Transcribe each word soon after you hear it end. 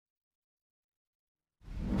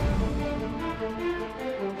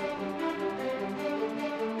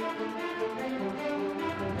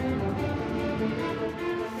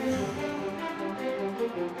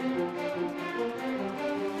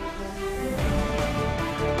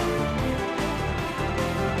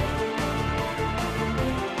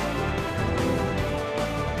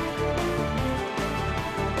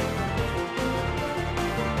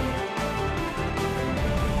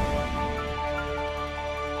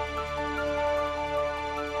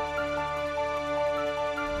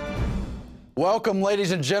Welcome,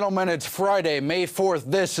 ladies and gentlemen. It's Friday, May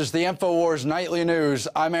 4th. This is the Infowars Nightly News.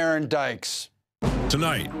 I'm Aaron Dykes.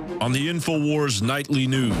 Tonight on the Infowars Nightly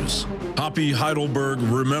News, Hoppy Heidelberg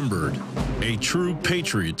remembered. A true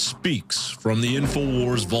patriot speaks from the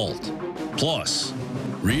Infowars vault. Plus,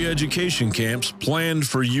 re-education camps planned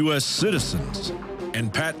for U.S. citizens,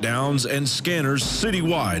 and pat-downs and scanners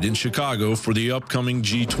citywide in Chicago for the upcoming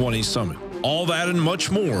G20 summit. All that and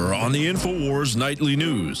much more on the Infowars Nightly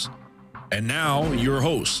News. And now, your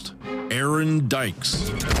host, Aaron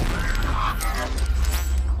Dykes.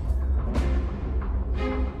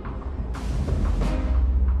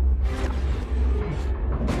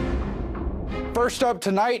 First up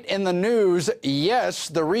tonight in the news, yes,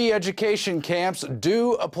 the re-education camps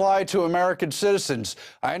do apply to American citizens.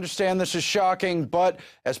 I understand this is shocking, but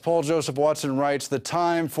as Paul Joseph Watson writes, the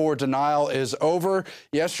time for denial is over.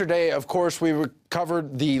 Yesterday, of course, we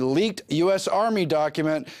covered the leaked U.S. Army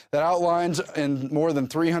document that outlines in more than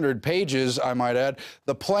 300 pages, I might add,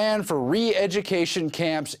 the plan for re-education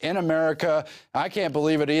camps in America. I can't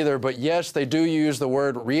believe it either, but yes, they do use the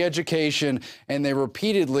word re-education, and they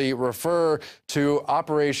repeatedly refer to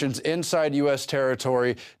operations inside U.S.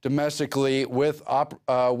 territory domestically with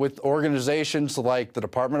organizations like the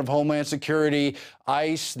Department of Homeland Security,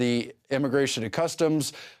 ICE, the Immigration and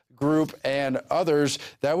Customs Group, and others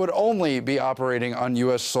that would only be operating on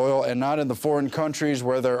U.S. soil and not in the foreign countries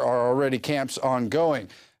where there are already camps ongoing.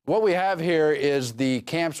 What we have here is the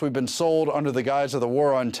camps we've been sold under the guise of the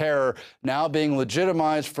war on terror now being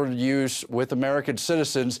legitimized for use with American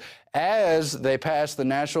citizens as they pass the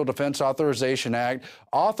National Defense Authorization Act,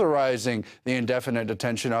 authorizing the indefinite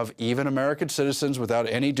detention of even American citizens without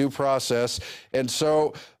any due process. And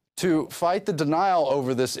so to fight the denial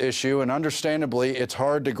over this issue, and understandably, it's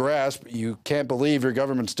hard to grasp. You can't believe your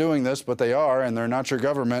government's doing this, but they are, and they're not your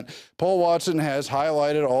government. Paul Watson has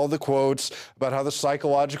highlighted all the quotes about how the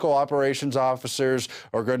psychological operations officers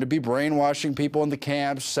are going to be brainwashing people in the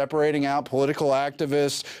camps, separating out political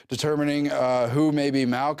activists, determining who may be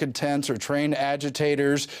malcontents or trained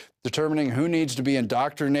agitators, determining who needs to be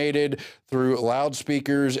indoctrinated through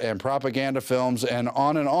loudspeakers and propaganda films, and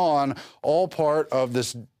on, all part of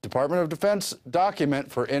this Department of Defense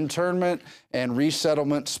document for internment and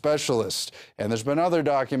resettlement specialists. And there's been other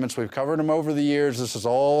documents. We've covered them over the years. This is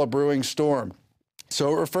all a brewing storm.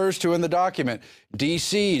 So it refers to in the document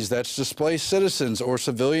DCs, that's displaced citizens or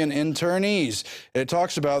civilian internees. It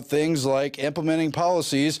talks about things like implementing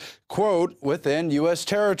policies, quote, within U.S.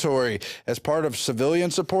 territory as part of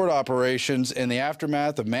civilian support operations in the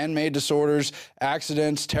aftermath of man-made disorders,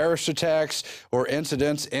 accidents, terrorist attacks, or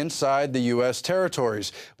incidents inside the U.S.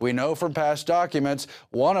 territories. We know from past documents,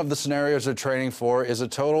 one of the scenarios they're training for is a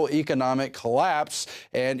total economic collapse,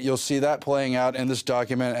 and you'll see that playing out in this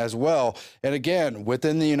document as well. And again,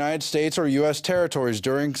 within the United States or U.S. territories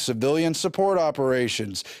during civilian support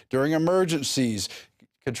operations, during emergencies,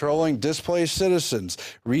 controlling displaced citizens.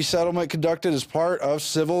 Resettlement conducted as part of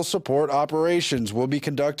civil support operations will be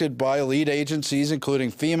conducted by lead agencies,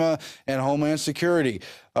 including FEMA and Homeland Security.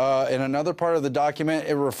 In another part of the document,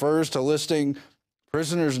 it refers to listing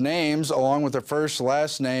prisoners' names along with their first,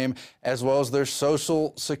 last name, as well as their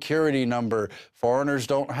social security number. Foreigners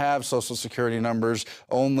don't have social security numbers,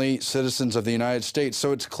 only citizens of the United States.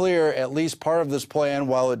 So it's clear at least part of this plan,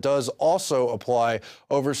 while it does also apply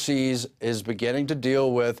overseas, is beginning to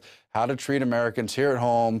deal with how to treat Americans here at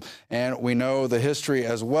home. And we know the history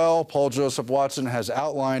as well. Paul Joseph Watson has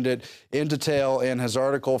outlined it in detail in his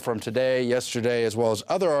article from today, yesterday, as well as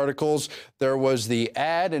other articles. There was the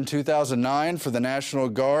ad in 2009 for the National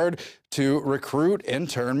Guard to recruit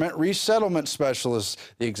internment resettlement specialists,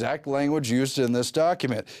 the exact language used in this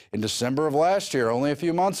document. In December of last year, only a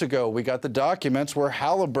few months ago, we got the documents where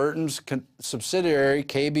Halliburton's subsidiary,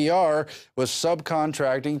 KBR, was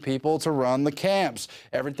subcontracting people to run the camps.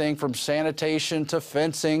 Everything from sanitation to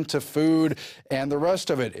fencing to food and the rest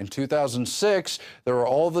of it. In 2006, there were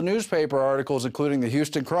all the newspaper articles, including the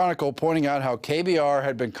Houston Chronicle, pointing out how KBR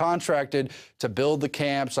had been contracted to build the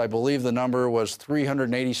camps. I believe the number was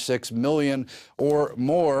 $386 million or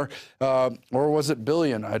more, or was it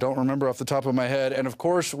billion? I don't remember off the top of my head. And of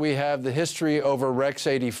course, we have the history over Rex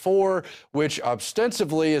 84, which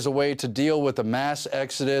ostensibly is a way to deal with the mass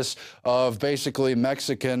exodus of basically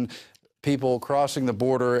Mexican people crossing the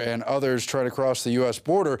border and others trying to cross the U.S.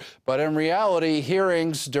 border. But in reality,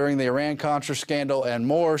 hearings during the Iran-Contra scandal and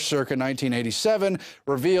more circa 1987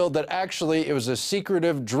 revealed that actually it was a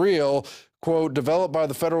secretive drill quote, developed by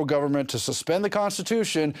the federal government to suspend the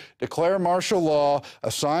Constitution, declare martial law,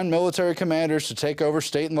 assign military commanders to take over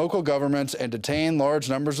state and local governments, and detain large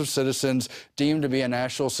numbers of citizens deemed to be a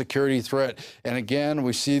national security threat. And again,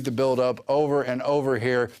 we see the buildup over and over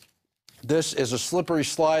here. This is a slippery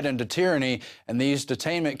slide into tyranny, and these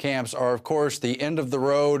detainment camps are, of course, the end of the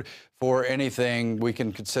road for anything we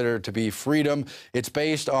can consider to be freedom. It's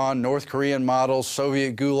based on North Korean models,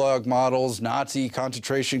 Soviet Gulag models, Nazi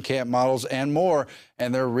concentration camp models, and more.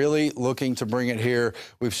 And they're really looking to bring it here.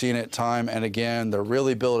 We've seen it time and again. They're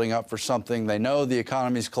really building up for something. They know the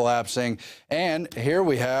economy's collapsing. And here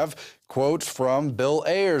we have quotes from Bill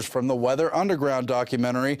Ayers from the Weather Underground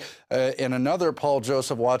documentary. In another Paul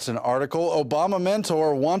Joseph Watson article, Obama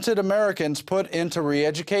mentor wanted Americans put into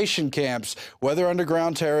re-education camps. Weather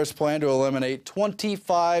Underground terrorists plan to eliminate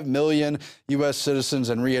 25 million U.S. citizens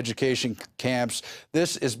in re-education camps.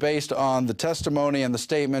 This is based on the testimony and the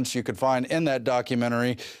statements you could find in that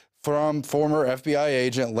documentary from former FBI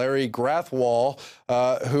agent Larry Grathwohl,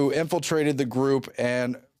 who infiltrated the group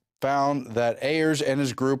and found that Ayers and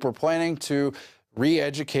his group were planning to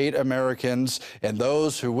re-educate Americans, and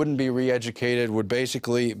those who wouldn't be re-educated would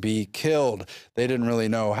basically be killed. They didn't really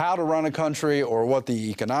know how to run a country or what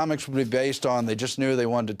the economics would be based on. They just knew they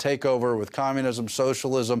wanted to take over with communism,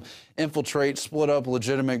 socialism, infiltrate, split up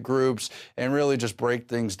legitimate groups, and really just break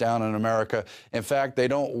things down in America. In fact, they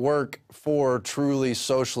don't work for truly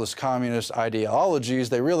socialist communist ideologies.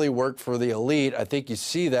 They really work for the elite. I think you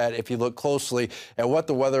see that if you look closely at what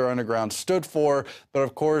the Weather Underground stood for. But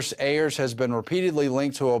of course, Ayers has been repeatedly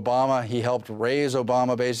linked to Obama. He helped raise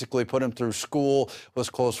Obama, basically put him through school, was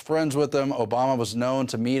close friends with him. Obama was known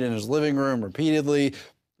to meet in his living room repeatedly.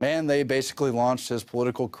 And they basically launched his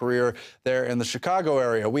political career there in the Chicago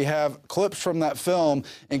area. We have clips from that film,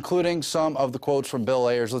 including some of the quotes from Bill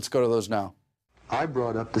Ayers. Let's go to those now. I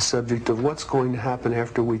brought up the subject of what's going to happen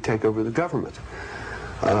after we take over the government.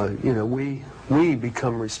 We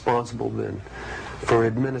become responsible then for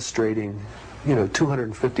administrating,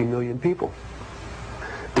 250 million people.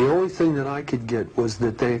 The only thing that I could get was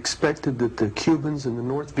that they expected that the Cubans and the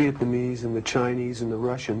North Vietnamese and the Chinese and the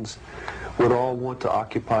Russians would all want to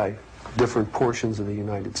occupy different portions of the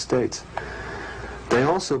United States. They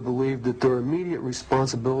also believed that their immediate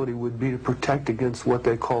responsibility would be to protect against what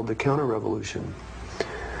they called the counter-revolution.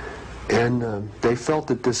 And they felt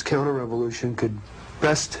that this counter-revolution could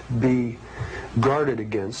best be guarded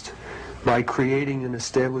against by creating and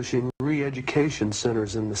establishing re-education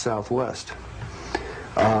centers in the Southwest,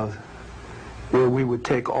 where we would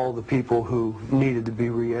take all the people who needed to be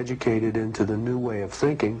re-educated into the new way of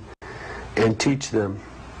thinking and teach them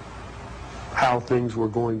how things were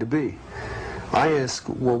going to be. I ask,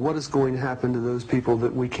 well, what is going to happen to those people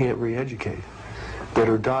that we can't re-educate, that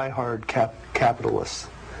are die-hard capitalists?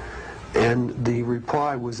 And the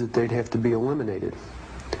reply was that they'd have to be eliminated.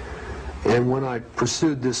 And when I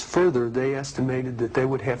pursued this further, they estimated that they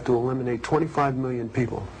would have to eliminate 25 million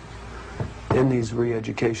people in these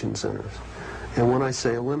re-education centers. And when I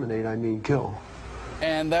say eliminate, I mean kill.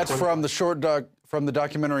 And that's from the from the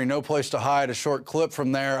documentary No Place to Hide, a short clip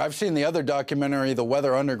from there. I've seen the other documentary, The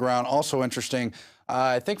Weather Underground, also interesting.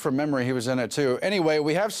 I think from memory he was in it too. Anyway,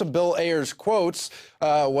 we have some Bill Ayers quotes.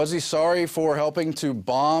 Was he sorry for helping to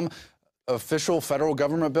bomb official federal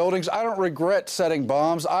government buildings? I don't regret setting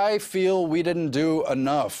bombs. I feel we didn't do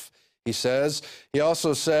enough, he says. He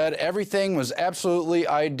also said, everything was absolutely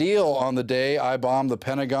ideal on the day I bombed the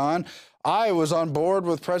Pentagon. I was on board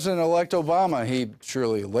with President-elect Obama, he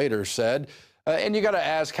surely later said. And you got to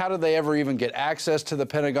ask, how did they ever even get access to the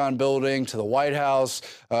Pentagon building, to the White House,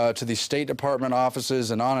 to the State Department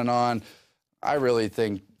offices, and on and on? I really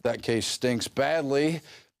think that case stinks badly,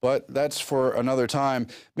 but that's for another time.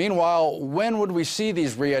 Meanwhile, when would we see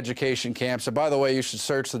these re-education camps? And by the way, you should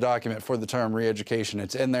search the document for the term re-education.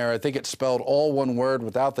 It's in there. I think it's spelled all one word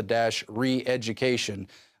without the dash, re-education.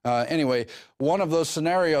 Anyway, one of those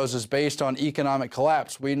scenarios is based on economic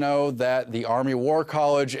collapse. We know that the Army War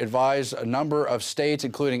College advised a number of states,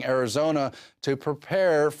 including Arizona, to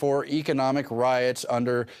prepare for economic riots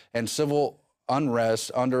and civil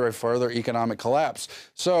unrest under a further economic collapse.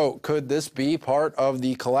 So could this be part of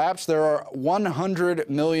the collapse? There are 100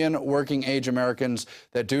 million working age Americans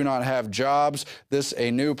that do not have jobs. This a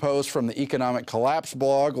new post from the Economic Collapse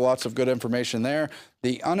blog. Lots of good information there.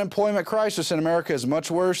 The unemployment crisis in America is much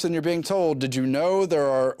worse than you're being told. Did you know there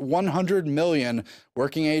are 100 million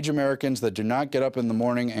working-age Americans that do not get up in the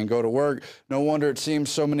morning and go to work? No wonder it seems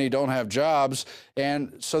so many don't have jobs.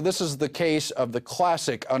 And so this is the case of the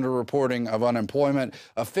classic underreporting of unemployment.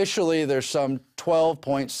 Officially, there's some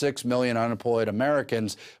 12.6 million unemployed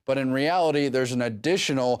Americans, but in reality, there's an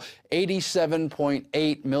additional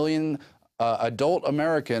 87.8 million adult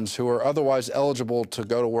Americans who are otherwise eligible to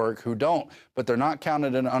go to work who don't, but they're not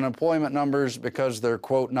counted in unemployment numbers because they're,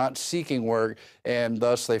 quote, not seeking work, and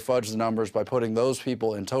thus they fudge the numbers by putting those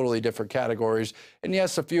people in totally different categories. And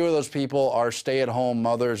yes, a few of those people are stay-at-home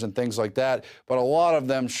mothers and things like that, but a lot of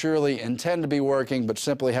them surely intend to be working but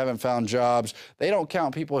simply haven't found jobs. They don't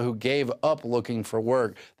count people who gave up looking for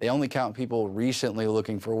work. They only count people recently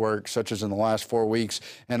looking for work, such as in the last 4 weeks,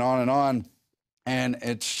 and on and on. And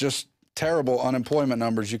it's just terrible unemployment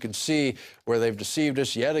numbers. You can see where they've deceived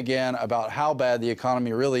us yet again about how bad the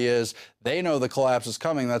economy really is. They know the collapse is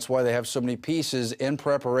coming. That's why they have so many pieces in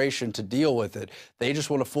preparation to deal with it. They just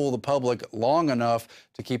want to fool the public long enough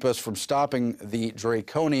to keep us from stopping the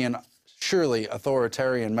draconian, surely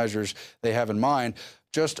authoritarian measures they have in mind.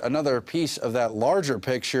 Just another piece of that larger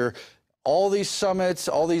picture. All these summits,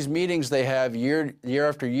 all these meetings they have year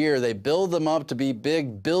after year, they build them up to be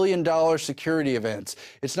big billion-dollar security events.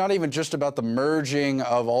 It's not even just about the merging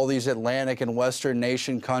of all these Atlantic and Western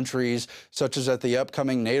nation countries, such as at the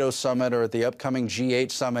upcoming NATO summit or at the upcoming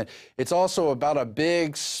G8 summit. It's also about a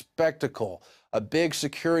big spectacle, a big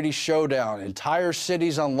security showdown, entire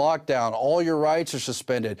cities on lockdown, all your rights are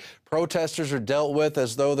suspended. Protesters are dealt with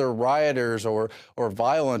as though they're rioters or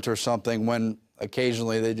violent or something, when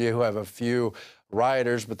occasionally they do have a few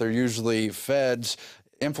rioters, but they're usually feds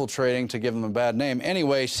infiltrating to give them a bad name.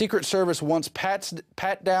 Anyway, Secret Service wants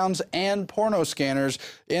pat-downs and porno scanners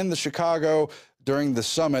in the Chicago during the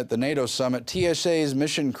summit, the NATO summit. TSA's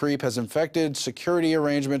mission creep has infected security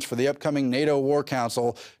arrangements for the upcoming NATO War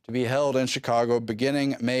Council to be held in Chicago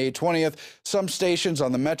beginning May 20th. Some stations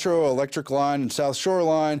on the Metro, Electric Line, and South Shore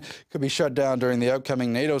Line could be shut down during the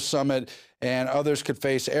upcoming NATO summit, and others could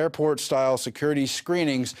face airport-style security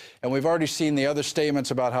screenings. And we've already seen the other statements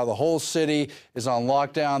about how the whole city is on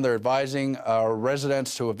lockdown. They're advising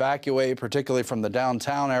residents to evacuate, particularly from the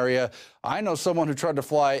downtown area. I know someone who tried to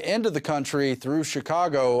fly into the country through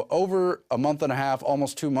Chicago over a month and a half,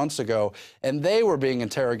 almost 2 months ago, and they were being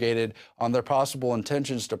interrogated on their possible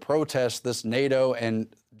intentions to protest this NATO and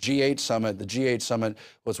G8 summit. The G8 summit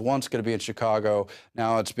was once going to be in Chicago.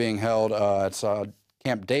 Now it's being held at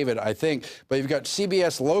Camp David, I think. But you've got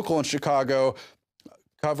CBS Local in Chicago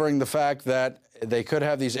covering the fact that they could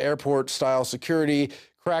have these airport-style security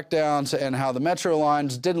crackdowns and how the Metro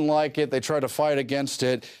lines didn't like it. They tried to fight against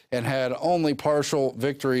it and had only partial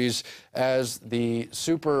victories, as the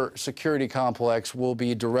super security complex will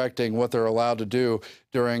be directing what they're allowed to do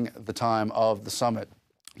during the time of the summit.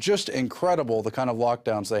 Just incredible, the kind of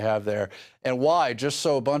lockdowns they have there. And why? Just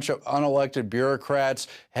so a bunch of unelected bureaucrats,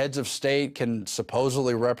 heads of state, can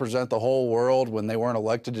supposedly represent the whole world when they weren't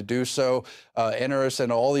elected to do so, enter us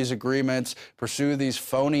into all these agreements, pursue these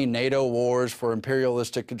phony NATO wars for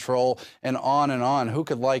imperialistic control, and on and on. Who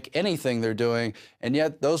could like anything they're doing? And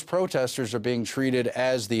yet those protesters are being treated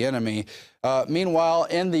as the enemy. Meanwhile,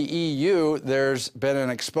 in the EU, there's been an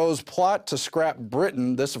exposed plot to scrap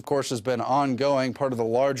Britain. This, of course, has been ongoing, part of the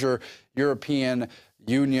larger European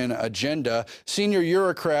Union agenda. Senior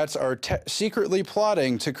bureaucrats are secretly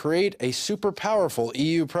plotting to create a super powerful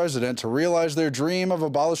EU president to realize their dream of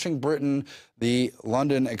abolishing Britain, the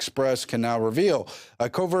London Express can now reveal. A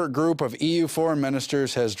covert group of EU foreign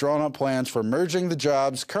ministers has drawn up plans for merging the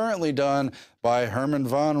jobs currently done by Herman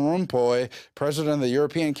Van Rompuy, president of the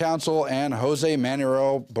European Council, and Jose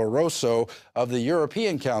Manuel Barroso of the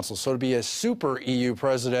European Council. So to be a super EU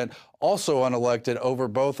president, also unelected, over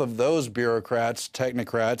both of those bureaucrats,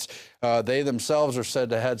 technocrats. They themselves are said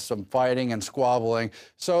to have had some fighting and squabbling,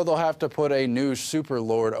 so they'll have to put a new super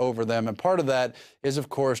lord over them. And part of that is, of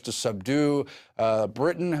course, to subdue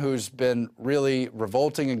Britain, who's been really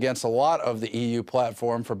revolting against a lot of the EU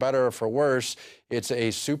platform, for better or for worse. It's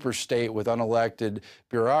a super state with unelected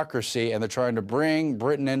bureaucracy, and they're trying to bring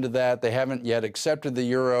Britain into that. They haven't yet accepted the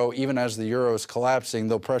euro. Even as the euro is collapsing,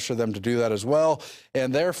 they'll pressure them to do that as well.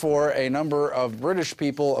 And therefore, a number of British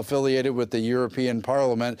people affiliated with the European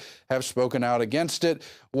Parliament have spoken out against it.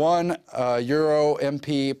 One, Euro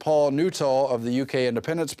MP Paul Nuttall of the UK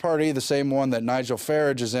Independence Party, the same one that Nigel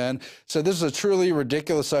Farage is in, said this is a truly truly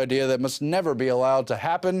ridiculous idea that must never be allowed to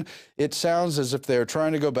happen. It sounds as if they're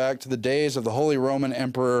trying to go back to the days of the Holy Roman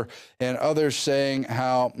Emperor, and others saying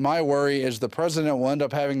how my worry is the president will end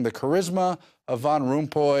up having the charisma of Van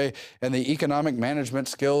Rompuy and the economic management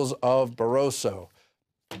skills of Barroso.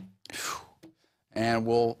 And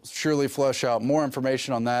we'll surely flesh out more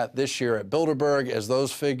information on that this year at Bilderberg as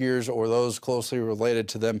those figures or those closely related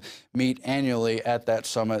to them meet annually at that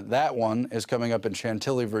summit. That one is coming up in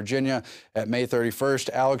Chantilly, Virginia at May 31st.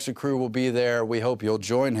 Alex Acru will be there. We hope you'll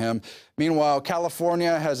join him. Meanwhile,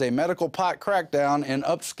 California has a medical pot crackdown in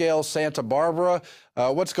upscale Santa Barbara.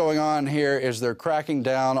 What's going on here is they're cracking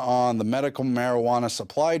down on the medical marijuana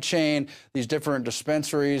supply chain, these different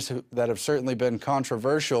dispensaries that have certainly been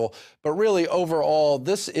controversial. But really, overall,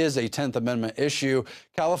 this is a 10th Amendment issue.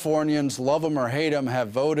 Californians, love them or hate them, have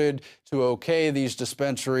voted to okay these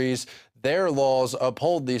dispensaries. Their laws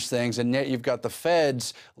uphold these things, and yet you've got the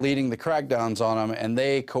feds leading the crackdowns on them, and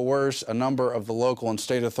they coerce a number of the local and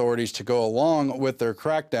state authorities to go along with their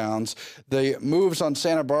crackdowns. The moves on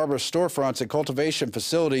Santa Barbara storefronts and cultivation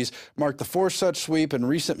facilities mark the fourth such sweep in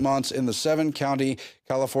recent months in the 7-county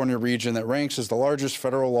California region that ranks as the largest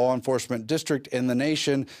federal law enforcement district in the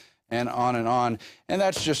nation. And on and on. And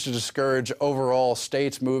that's just to discourage overall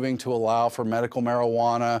states moving to allow for medical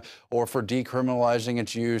marijuana or for decriminalizing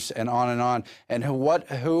its use and on and on. And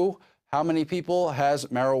how many people has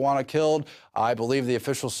marijuana killed? I believe the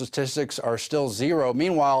official statistics are still 0.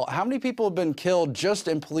 Meanwhile, how many people have been killed just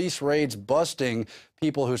in police raids busting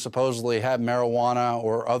people who supposedly have marijuana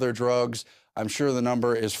or other drugs? I'm sure the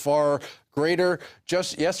number is far greater.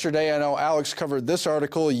 Just yesterday, I know Alex covered this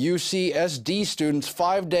article, UCSD students'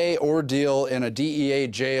 5-day ordeal in a DEA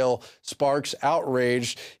jail sparks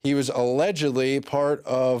outrage. He was allegedly part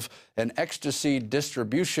of an ecstasy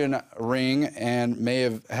distribution ring and may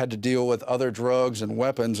have had to deal with other drugs and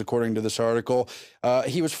weapons, according to this article.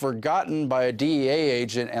 He was forgotten by a DEA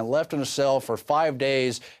agent and left in a cell for 5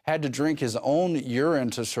 days, had to drink his own urine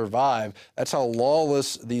to survive. That's how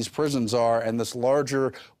lawless these prisons are, and this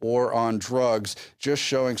larger war on drugs, just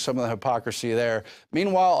showing some of the hypocrisy there.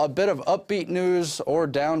 Meanwhile, a bit of upbeat news or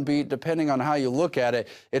downbeat, depending on how you look at it.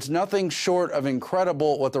 It's nothing short of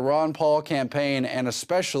incredible what the Ron Paul campaign and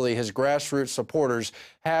especially his grassroots supporters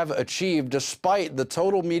have achieved despite the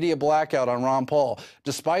total media blackout on Ron Paul,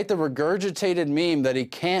 despite the regurgitated meme that he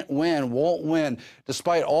can't win, won't win,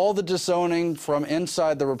 despite all the disowning from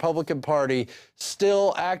inside the Republican Party.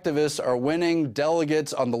 Still, activists are winning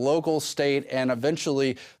delegates on the local, state, and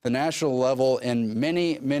eventually the national level in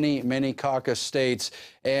many, many, many caucus states.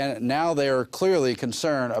 And now they are clearly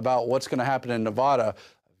concerned about what's going to happen in Nevada.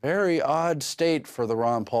 Very odd state for the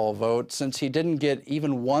Ron Paul vote, since he didn't get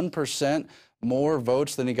even 1% more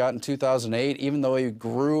votes than he got in 2008, even though he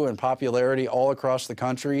grew in popularity all across the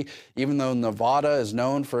country, even though Nevada is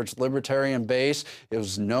known for its libertarian base. It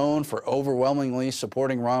was known for overwhelmingly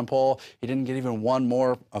supporting Ron Paul. He didn't get even one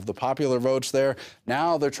more of the popular votes there.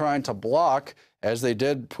 Now they're trying to block, as they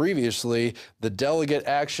did previously, the delegate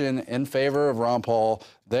action in favor of Ron Paul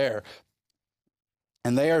there.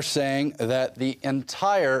 And they are saying that the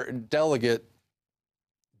entire delegate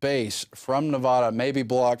base from Nevada may be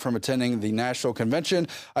blocked from attending the national convention.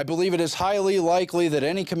 I believe it is highly likely that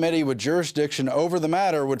any committee with jurisdiction over the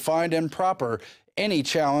matter would find improper any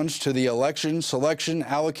challenge to the election, selection,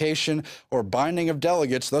 allocation, or binding of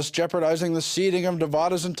delegates, thus jeopardizing the seating of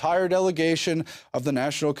Nevada's entire delegation of the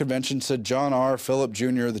National Convention, said John R. Phillip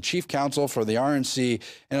Jr., the chief counsel for the RNC,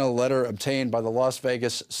 in a letter obtained by the Las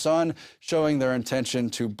Vegas Sun, showing their intention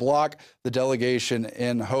to block the delegation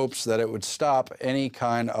in hopes that it would stop any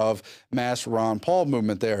kind of mass Ron Paul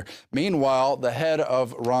movement there. Meanwhile, the head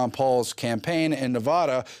of Ron Paul's campaign in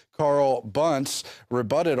Nevada, Carl Bunce,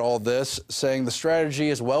 rebutted all this, saying the strategy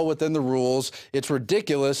is well within the rules. It's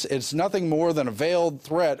ridiculous. It's nothing more than a veiled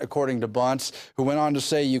threat, according to Bunce, who went on to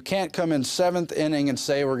say you can't come in 7th inning and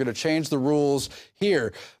say we're going to change the rules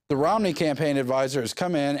here. The Romney campaign advisor has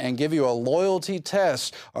come in and give you a loyalty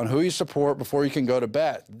test on who you support before you can go to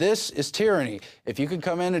bat. This is tyranny. If you can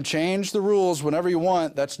come in and change the rules whenever you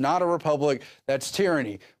want, that's not a republic, that's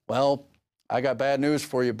tyranny. Well, I got bad news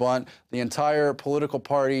for you, Blunt. The entire political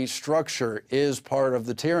party structure is part of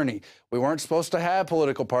the tyranny. We weren't supposed to have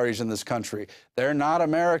political parties in this country. They're not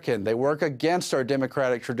American. They work against our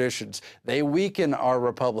democratic traditions. They weaken our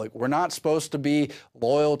republic. We're not supposed to be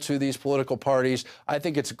loyal to these political parties. I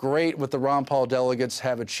think it's great what the Ron Paul delegates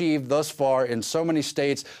have achieved thus far in so many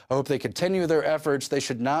states. I hope they continue their efforts. They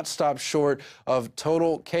should not stop short of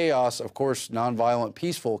total chaos, of course, nonviolent,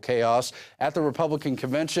 peaceful chaos at the Republican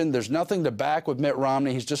convention. There's nothing to back with Mitt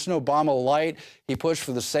Romney. He's just an Obama light. He pushed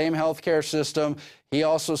for the same health care system. He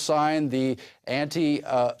also signed the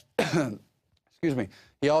excuse me.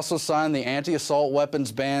 He also signed the anti-assault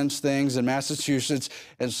weapons bans things in Massachusetts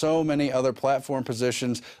and so many other platform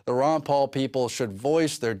positions. The Ron Paul people should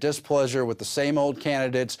voice their displeasure with the same old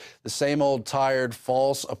candidates, the same old tired,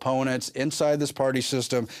 false opponents inside this party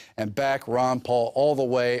system, and back Ron Paul all the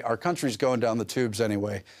way. Our country's going down the tubes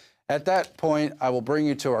anyway. At that point, I will bring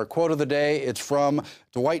you to our quote of the day. It's from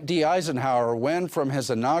Dwight D. Eisenhower, when from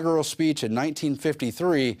his inaugural speech in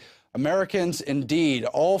 1953, Americans, indeed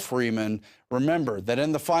all freemen, remember that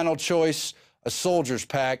in the final choice, a soldier's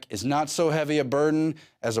pack is not so heavy a burden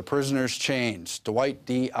as a prisoner's chains. Dwight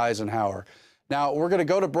D. Eisenhower. Now, we're going to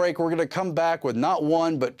go to break. We're going to come back with not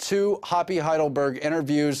one, but two Hoppy Heidelberg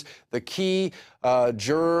interviews, the key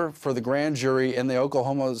juror for the grand jury in the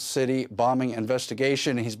Oklahoma City bombing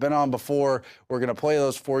investigation. He's been on before. We're going to play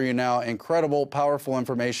those for you now. Incredible, powerful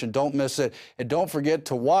information. Don't miss it. And don't forget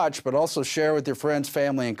to watch, but also share with your friends,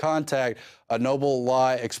 family, and contact A Noble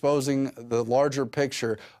Lie, exposing the larger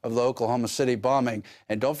picture of the Oklahoma City bombing.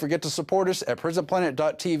 And don't forget to support us at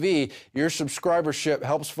prisonplanet.tv. Your subscribership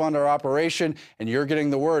helps fund our operation, and you're getting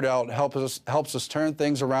the word out, helps us turn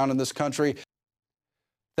things around in this country.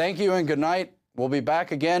 Thank you and good night. We'll be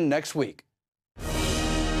back again next week.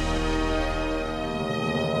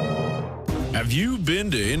 Have you been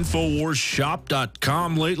to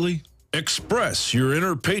InfoWarsShop.com lately? Express your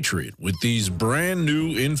inner patriot with these brand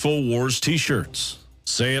new InfoWars t-shirts.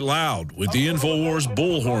 Say it loud with the InfoWars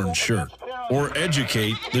Bullhorn shirt, or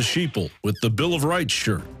educate the sheeple with the Bill of Rights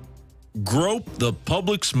shirt. Grope the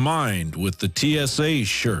public's mind with the TSA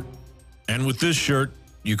shirt. And with this shirt,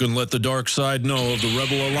 you can let the dark side know of the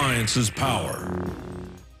Rebel Alliance's power.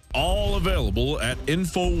 All available at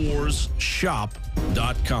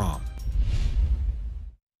InfoWarsShop.com.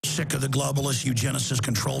 Sick of the globalist eugenicist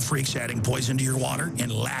control freaks adding poison to your water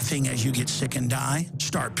and laughing as you get sick and die?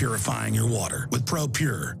 Start purifying your water with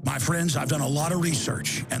ProPure. My friends, I've done a lot of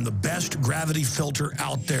research, and the best gravity filter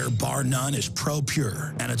out there, bar none, is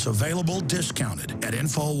ProPure, and it's available discounted at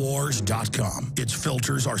Infowars.com. Its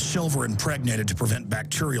filters are silver impregnated to prevent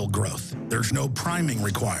bacterial growth. There's no priming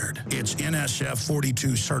required. It's NSF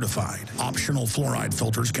 42 certified. Optional fluoride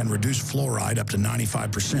filters can reduce fluoride up to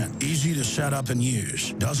 95%. Easy to set up and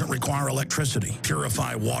use. Doesn't require electricity.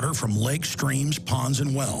 Purify water from lakes, streams, ponds,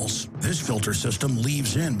 and wells. This filter system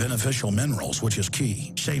leaves in beneficial minerals, which is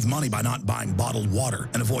key. Save money by not buying bottled water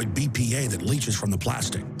and avoid BPA that leaches from the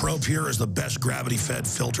plastic. ProPure is the best gravity-fed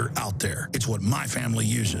filter out there. It's what my family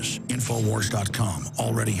uses. Infowars.com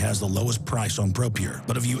already has the lowest price on ProPure.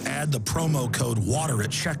 But if you add the promo code WATER at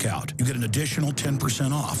checkout, you get an additional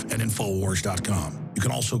 10% off at Infowars.com. You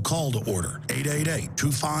can also call to order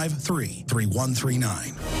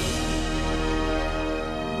 888-253-3139.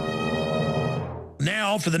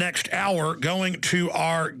 Now, for the next hour, going to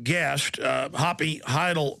our guest, Hoppy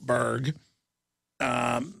Heidelberg,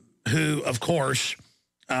 who, of course,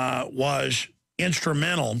 was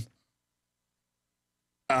instrumental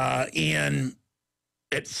in,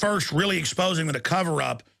 at first, really exposing that a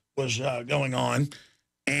cover-up was going on.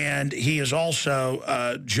 And he is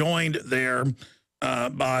also joined there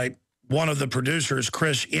by one of the producers,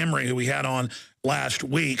 Chris Emery, who we had on last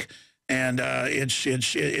week. And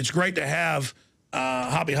it's great to have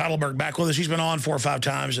Hoppy Heidelberg back with us. He's been on 4 or 5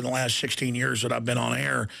 times in the last 16 years that I've been on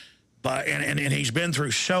air. But and he's been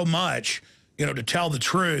through so much, you know, to tell the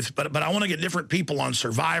truth. But I want to get different people on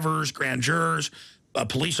survivors, grand jurors,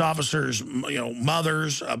 police officers, you know,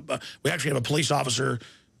 mothers. We actually have a police officer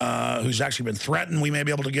who's actually been threatened. We may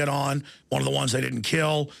be able to get on, one of the ones they didn't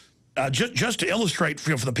kill. Just to illustrate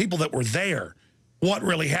for the people that were there what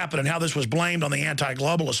really happened and how this was blamed on the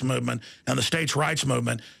anti-globalist movement and the states' rights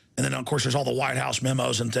movement. And then, of course, there's all the White House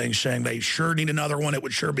memos and things saying they sure need another one. It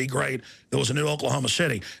would sure be great. There was a new Oklahoma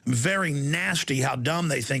City. Very nasty how dumb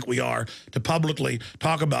they think we are to publicly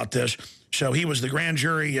talk about this. So he was the grand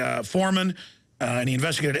jury foreman, and he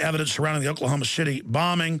investigated evidence surrounding the Oklahoma City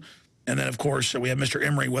bombing. And then, of course, we have Mr.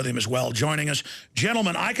 Emery with him as well joining us.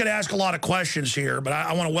 Gentlemen, I could ask a lot of questions here, but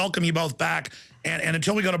I want to welcome you both back. And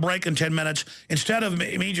until we go to break in 10 minutes, instead of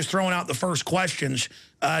me just throwing out the first questions,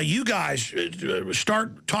 you guys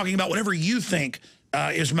start talking about whatever you think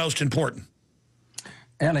is most important.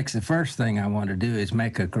 Alex, the first thing I want to do is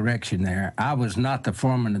make a correction there. I was not the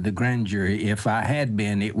foreman of the grand jury. If I had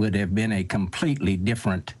been, it would have been a completely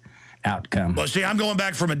different outcome. Well, see, I'm going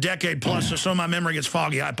back from a decade plus, so some of my memory gets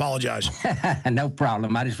foggy. I apologize. No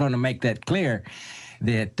problem. I just want to make that clear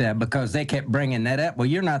that because they kept bringing that up. Well,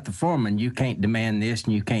 you're not the foreman. You can't demand this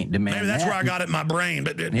and you can't demand that. Maybe that's where I got it in my brain.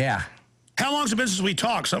 But yeah. How long has it been since we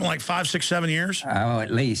talked? Something like 5, 6, 7 years? Oh, at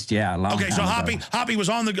least, yeah, a long Okay, so time ago. Hoppy was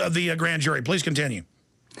on the grand jury. Please continue.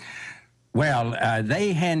 Well,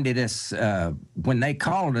 they handed us, when they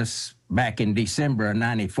called us back in December of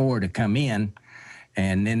 '94 to come in,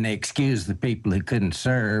 and then they excused the people who couldn't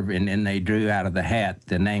serve, and then they drew out of the hat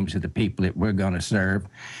the names of the people that we're going to serve.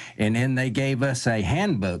 And then they gave us a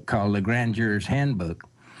handbook called the Grand Juror's Handbook.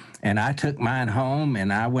 And I took mine home,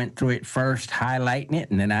 and I went through it first, highlighting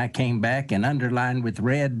it, and then I came back and underlined with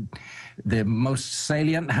red the most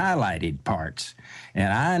salient highlighted parts.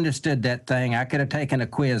 And I understood that thing. I could have taken a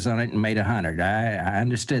quiz on it and made 100. I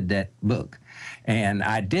understood that book. And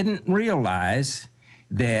I didn't realize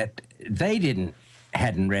that they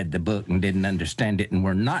hadn't read the book and didn't understand it and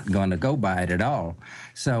were not going to go by it at all.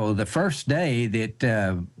 So the first day that,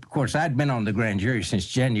 of course, I'd been on the grand jury since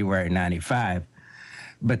January '95.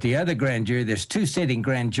 But the other grand jury, there's 2 sitting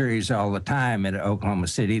grand juries all the time at Oklahoma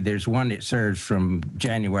City. There's one that serves from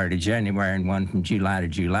January to January and one from July to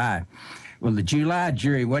July. Well, the July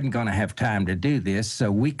jury wasn't going to have time to do this,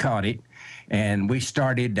 so we caught it, and we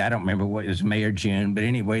started, I don't remember what it was, May or June, but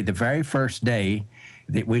anyway, the very first day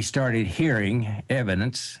that we started hearing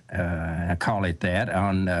evidence, I call it that,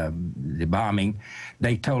 on the bombing,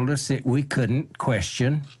 they told us that we couldn't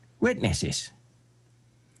question witnesses.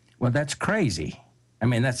 Well, that's crazy. I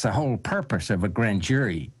mean, that's the whole purpose of a grand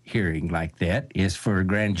jury hearing like that, is for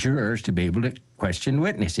grand jurors to be able to question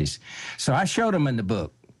witnesses. So I showed them in the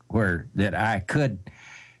book that I could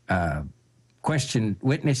question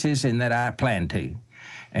witnesses and that I planned to.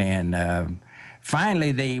 And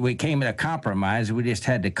finally, we came to a compromise. We just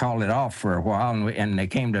had to call it off for a while, and they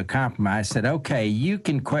came to a compromise, said, okay, you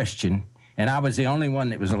can question, and I was the only one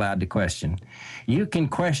that was allowed to question. You can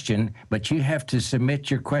question, but you have to submit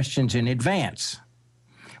your questions in advance.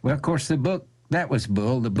 Well, of course, that was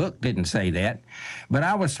bull. The book didn't say that. But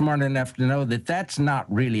I was smart enough to know that that's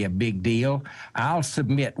not really a big deal. I'll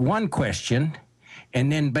submit one question,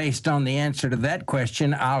 and then based on the answer to that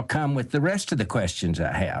question, I'll come with the rest of the questions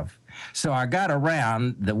I have. So I got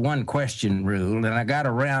around the one question rule, and I got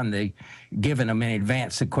around the giving them in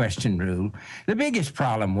advance the question rule. The biggest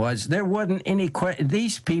problem was there wasn't any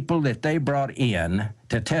these people that they brought in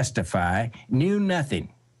to testify knew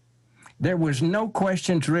nothing. There was no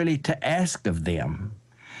questions really to ask of them.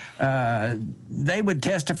 They would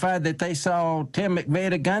testify that they saw Tim McVeigh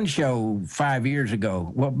at a gun show 5 years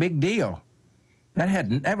ago. Well, big deal.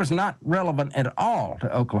 That was not relevant at all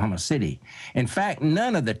to Oklahoma City. In fact,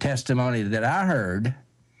 none of the testimony that I heard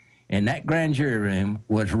in that grand jury room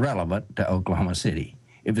was relevant to Oklahoma City.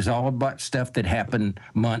 It was all about stuff that happened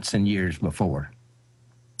months and years before.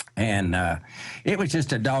 And it was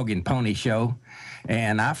just a dog and pony show.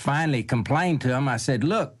 And I finally complained to them. I said,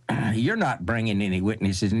 look, you're not bringing any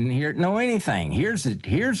witnesses in here. No, anything.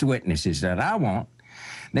 Here's witnesses that I want.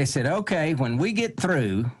 They said, okay, when we get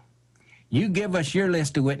through, you give us your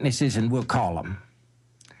list of witnesses and we'll call them.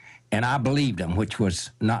 And I believed them, which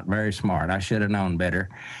was not very smart. I should have known better.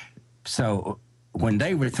 So when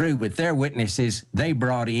they were through with their witnesses, they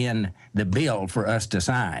brought in the bill for us to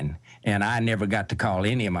sign. And I never got to call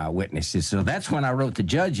any of my witnesses. So that's when I wrote the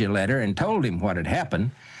judge a letter and told him what had happened.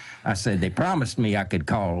 I said, they promised me I could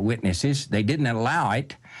call witnesses. They didn't allow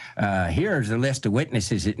it. Here's a list of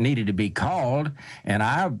witnesses that needed to be called, and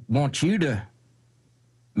I want you to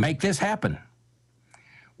make this happen.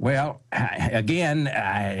 Well, again,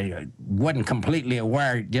 I wasn't completely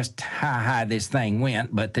aware just how high this thing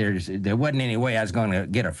went, but there wasn't any way I was going to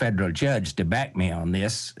get a federal judge to back me on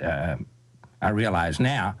this. I realize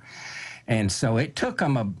now. And so it took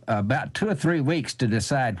them about 2 or 3 weeks to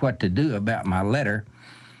decide what to do about my letter.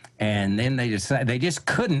 And then they decided they just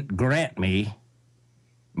couldn't grant me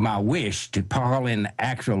my wish to call in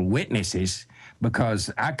actual witnesses,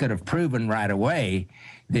 because I could have proven right away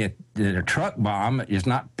that a truck bomb is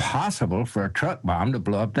not possible for a truck bomb to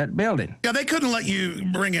blow up that building. Yeah, they couldn't let you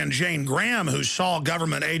bring in Jane Graham, who saw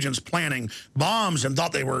government agents planning bombs and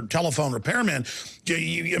thought they were telephone repairmen.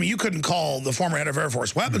 I mean, you couldn't call the former head of Air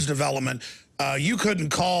Force Weapons Development. You couldn't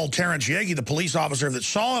call Terrence Yagey, the police officer that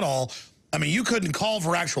saw it all. I mean, you couldn't call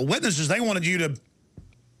for actual witnesses. They wanted you to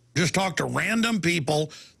just talk to random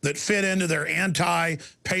people that fit into their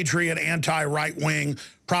anti-patriot, anti-right-wing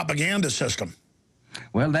propaganda system.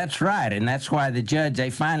 Well, that's right, and that's why they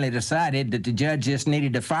finally decided that the judge just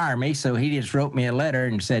needed to fire me, so he just wrote me a letter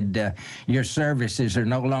and said, your services are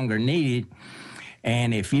no longer needed,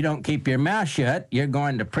 and if you don't keep your mouth shut, you're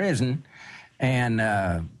going to prison.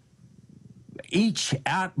 And each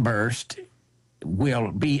outburst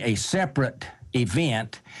will be a separate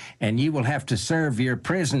event, and you will have to serve your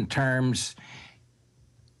prison terms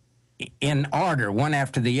in order, one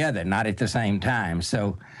after the other, not at the same time.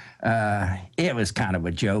 So it was kind of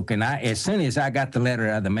a joke. And as soon as I got the letter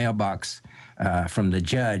out of the mailbox from the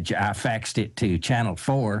judge, I faxed it to Channel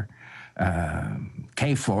 4,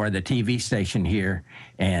 K4, the TV station here,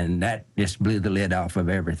 and that just blew the lid off of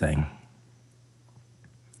everything.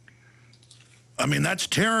 I mean, that's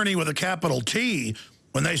tyranny with a capital T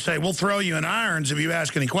when they say, we'll throw you in irons if you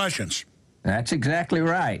ask any questions. That's exactly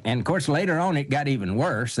right. And, of course, later on it got even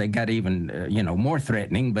worse. They got even, more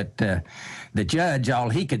threatening. But the judge, all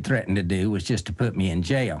he could threaten to do was just to put me in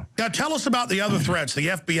jail. Now, tell us about the other threats, the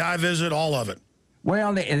FBI visit, all of it.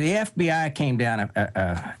 Well, the FBI came down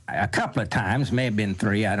a couple of times, may have been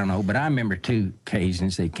 3, I don't know. But I remember 2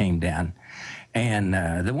 occasions they came down. And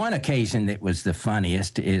the one occasion that was the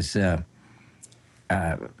funniest is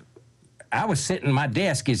I was sitting, my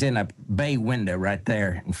desk is in a bay window right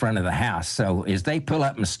there in front of the house. So as they pull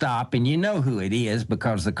up and stop, and you know who it is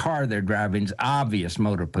because the car they're driving is obvious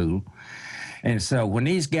motor pool. And so when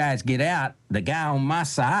these guys get out, the guy on my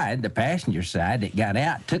side, the passenger side that got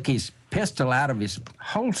out, took his pistol out of his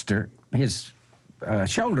holster, his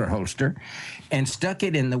shoulder holster, and stuck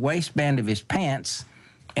it in the waistband of his pants,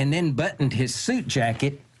 and then buttoned his suit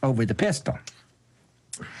jacket over the pistol.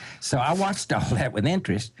 So I watched all that with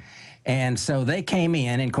interest. And so they came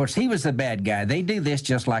in, and of course, he was the bad guy. They do this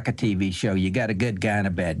just like a TV show. You got a good guy and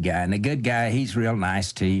a bad guy. And the good guy, he's real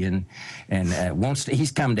nice to you and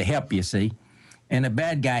he's come to help you, see. And the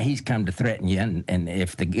bad guy, he's come to threaten you, and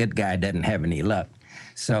if the good guy doesn't have any luck.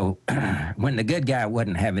 So when the good guy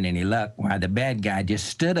wasn't having any luck, why, the bad guy just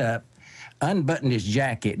stood up, unbuttoned his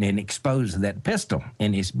jacket, and exposed that pistol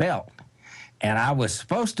in his belt. And I was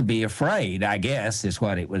supposed to be afraid, I guess, is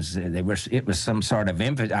what it was. It was some sort of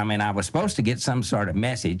I mean, I was supposed to get some sort of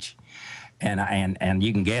message, and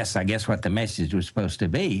you can guess, I guess, what the message was supposed to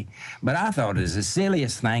be. But I thought it was the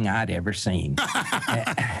silliest thing I'd ever seen,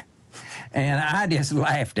 and I just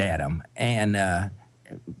laughed at them. And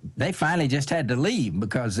they finally just had to leave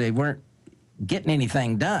because they weren't getting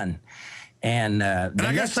anything done. And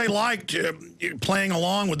I guess they liked playing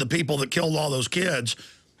along with the people that killed all those kids.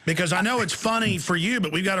 Because I know it's funny for you,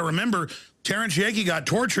 but we've got to remember Terrence Yakey got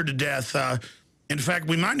tortured to death. In fact,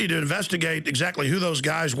 we might need to investigate exactly who those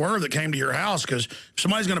guys were that came to your house, because if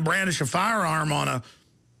somebody's going to brandish a firearm on a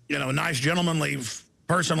nice gentlemanly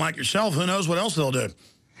person like yourself, who knows what else they'll do.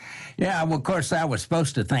 Yeah, well, of course, I was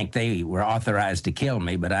supposed to think they were authorized to kill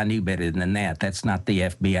me, but I knew better than that. That's not the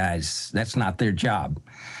FBI's, that's not their job.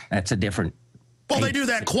 That's a different... Well, they do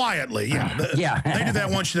that quietly, yeah. Yeah. They do that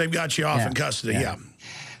once they've got you off in custody, yeah.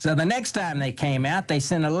 So the next time they came out, they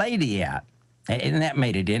sent a lady out. And that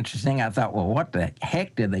made it interesting. I thought, well, what the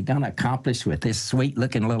heck are they going to accomplish with this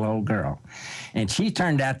sweet-looking little old girl? And she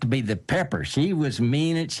turned out to be the Pepper. She was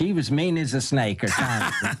mean. She was mean as a snake or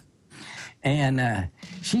something. And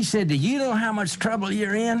she said, do you know how much trouble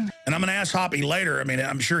you're in? And I'm going to ask Hoppy later. I mean,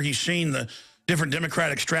 I'm sure he's seen the different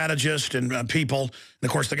Democratic strategists and people. And, of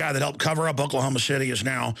course, the guy that helped cover up Oklahoma City is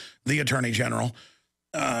now the Attorney General.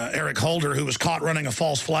 Eric Holder, who was caught running a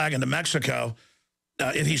false flag into Mexico.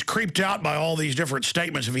 If he's creeped out by all these different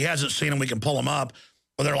statements, if he hasn't seen them, we can pull them up.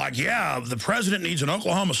 Well, they're like, yeah, the president needs an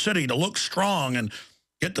Oklahoma City to look strong and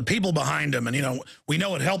get the people behind him. And, we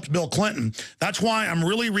know it helped Bill Clinton. That's why I'm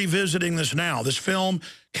really revisiting this now. This film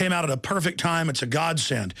came out at a perfect time. It's a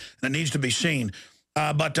godsend, and it needs to be seen.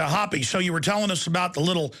 But Hoppy, so you were telling us about the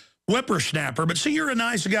little whippersnapper, but see, you're a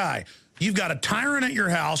nice guy. You've got a tyrant at your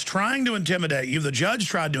house trying to intimidate you. The judge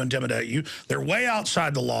tried to intimidate you. They're way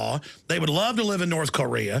outside the law. They would love to live in North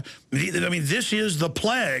Korea. I mean, this is the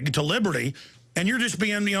plague to liberty. And you're just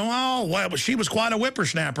being, oh, well, she was quite a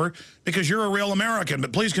whippersnapper because you're a real American.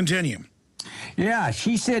 But please continue. Yeah,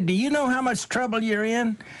 she said, do you know how much trouble you're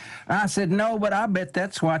in? I said, no, but I bet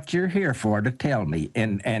that's what you're here for, to tell me.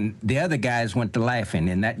 And the other guys went to laughing,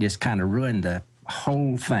 and that just kind of ruined the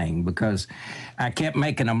whole thing because I kept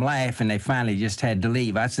making them laugh, and they finally just had to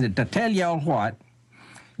leave. I said, to tell y'all what,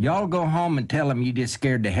 y'all go home and tell them you just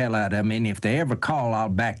scared the hell out of them, and if they ever call, I'll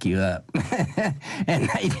back you up. And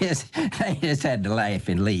they just had to laugh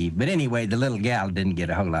and leave. But anyway, the little gal didn't get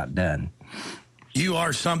a whole lot done. You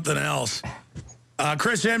are something else.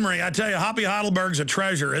 Chris Emery, I tell you, Hoppy Heidelberg's a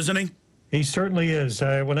treasure, isn't he? He certainly is.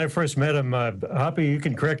 When I first met him, Hoppy, you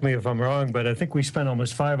can correct me if I'm wrong, but I think we spent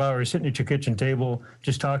almost 5 hours sitting at your kitchen table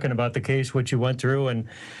just talking about the case, what you went through. And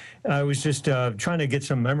I was just trying to get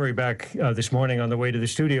some memory back this morning on the way to the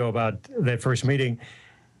studio about that first meeting.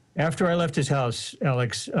 After I left his house,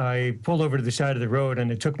 Alex, I pulled over to the side of the road,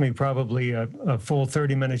 and it took me probably a full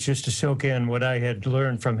 30 minutes just to soak in what I had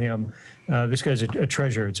learned from him. This guy's a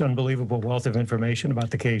treasure. It's unbelievable wealth of information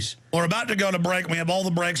about the case. We're about to go to break. We have all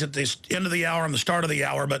the breaks at the end of the hour and the start of the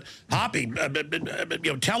hour. But Hoppy,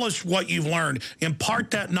 tell us what you've learned.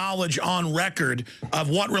 Impart that knowledge on record of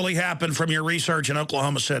what really happened from your research in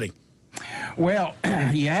Oklahoma City. Well,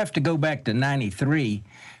 you have to go back to '93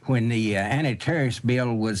 when the anti-terrorist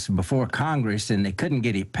bill was before Congress and they couldn't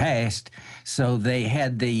get it passed. So they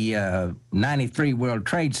had the '93 World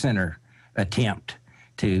Trade Center attempt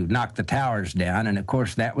to knock the towers down. And, of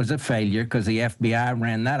course, that was a failure because the FBI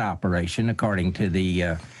ran that operation, according to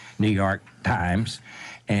the New York Times.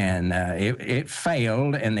 And it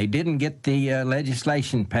failed, and they didn't get the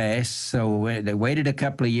legislation passed. So they waited a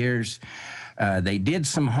couple of years. They did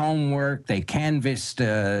some homework. They canvassed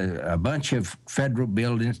a bunch of federal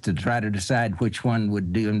buildings to try to decide which one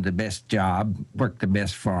would do them the best job, work the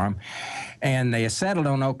best for them. And they settled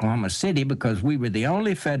on Oklahoma City because we were the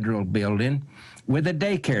only federal building with a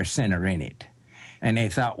daycare center in it. And they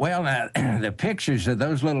thought, well, the pictures of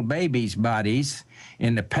those little babies' bodies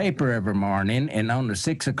in the paper every morning and on the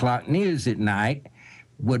 6 o'clock news at night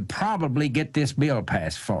would probably get this bill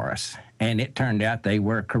passed for us. And it turned out they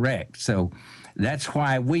were correct. So that's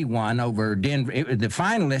why we won over Denver. The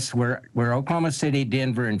finalists were Oklahoma City,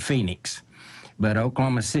 Denver, and Phoenix. But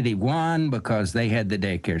Oklahoma City won because they had the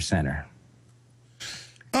daycare center.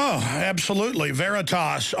 Oh, absolutely.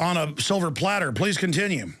 Veritas on a silver platter. Please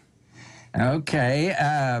continue. Okay.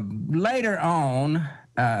 Later on,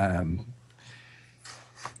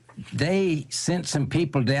 they sent some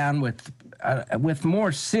people down with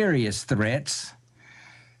more serious threats,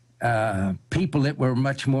 people that were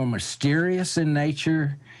much more mysterious in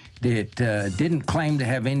nature, that didn't claim to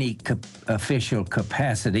have any official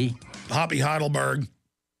capacity. Hoppy Heidelberg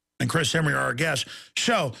and Chris Emery are our guests.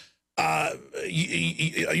 So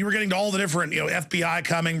you were getting to all the different, FBI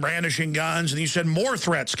coming, brandishing guns, and you said more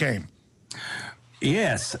threats came.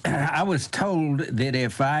 Yes. I was told that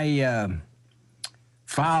if I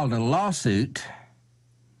filed a lawsuit,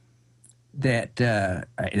 that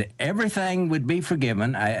everything would be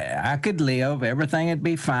forgiven. I could live, everything would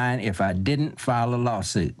be fine if I didn't file a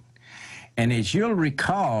lawsuit. And as you'll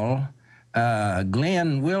recall,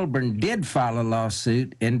 Glenn Wilburn did file a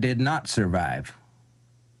lawsuit and did not survive.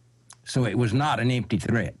 So it was not an empty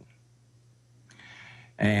threat.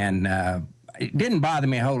 And it didn't bother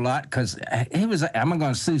me a whole lot because I'm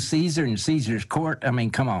going to sue Caesar in Caesar's court. I mean,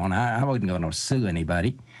 come on, I wasn't going to sue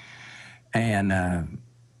anybody. And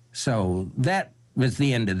so that was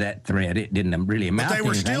the end of that thread. It didn't really amount to anything.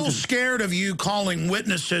 But they were still scared of you calling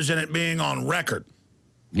witnesses and it being on record.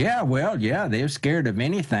 Yeah, well, yeah, they were scared of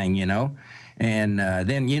anything, And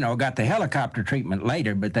then, got the helicopter treatment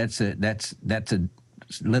later, but that's a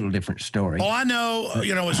little different story. Oh, I know.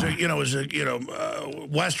 As a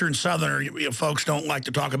Western Southerner, folks don't like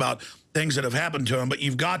to talk about things that have happened to them, but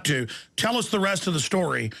you've got to tell us the rest of the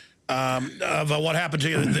story of what happened to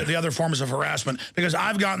you, the other forms of harassment, because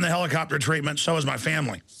I've gotten the helicopter treatment, so has my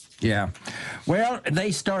family. Yeah. Well,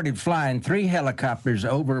 they started flying 3 helicopters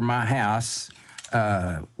over my house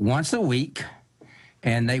once a week,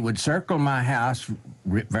 and they would circle my house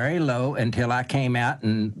very low until I came out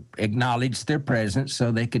and acknowledged their presence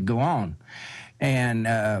so they could go on. And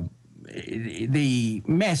the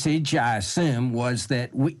message, I assume, was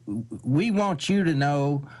that we want you to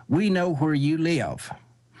know we know where you live.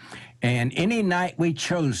 And any night we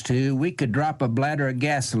chose to, we could drop a bladder of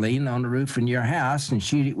gasoline on the roof in your house and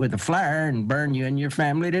shoot it with a flare and burn you and your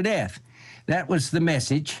family to death. That was the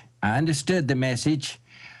message. I understood the message.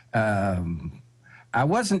 I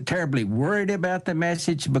wasn't terribly worried about the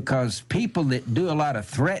message because people that do a lot of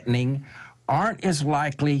threatening aren't as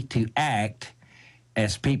likely to act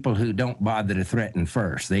as people who don't bother to threaten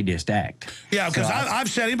first. They just act. Yeah, because I've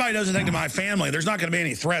said anybody does anything to my family, there's not going to be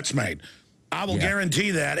any threats made. I will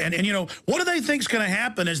guarantee that. And what do they think is going to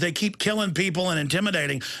happen as they keep killing people and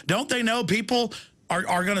intimidating? Don't they know people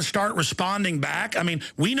are going to start responding back? I mean,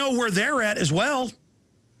 we know where they're at as well.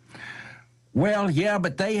 Well, yeah,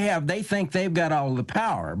 but they think they've got all the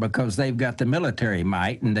power because they've got the military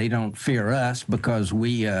might, and they don't fear us because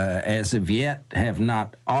we, as of yet, have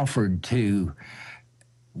not offered to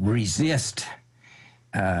resist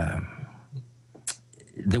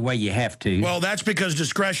the way you have to. Well, that's because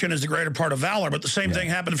discretion is the greater part of valor, but the same thing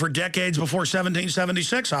happened for decades before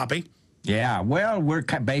 1776, Hoppy. Yeah, well, we're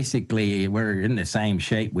in the same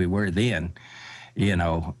shape we were then. you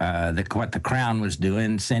know, what the Crown was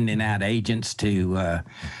doing, sending out agents to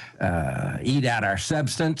eat out our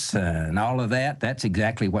substance and all of that. That's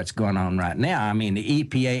exactly what's going on right now. I mean, the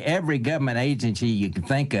EPA, every government agency you can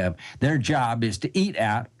think of, their job is to eat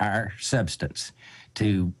out our substance,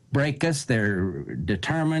 to break us. They're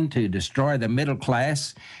determined to destroy the middle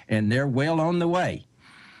class, and they're well on the way.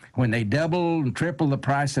 When they double and triple the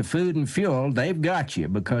price of food and fuel, they've got you,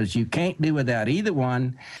 because you can't do without either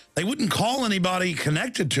one. They wouldn't call anybody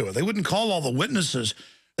connected to it. They wouldn't call all the witnesses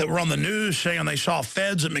that were on the news saying they saw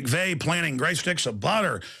feds at McVeigh planting gray sticks of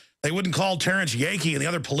butter. They wouldn't call Terrence Yakey and the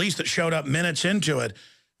other police that showed up minutes into it.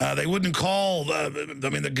 They wouldn't call, I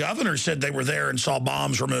mean, the governor said they were there and saw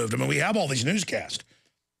bombs removed. I mean, we have all these newscasts.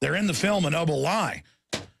 They're in the film A Noble Lie.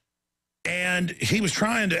 And he was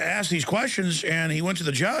trying to ask these questions, and he went to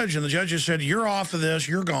the judge, and the judge just said, you're off of this,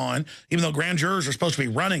 you're gone, even though grand jurors are supposed to be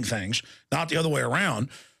running things, not the other way around.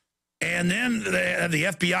 And then they had the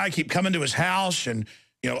FBI keep coming to his house and,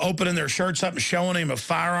 you know, opening their shirts up and showing him a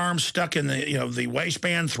firearm stuck in the, you know, the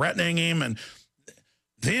waistband, threatening him. And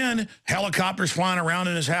then helicopters flying around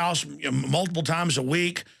in his house, you know, multiple times a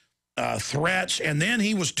week, threats. And then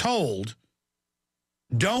he was told,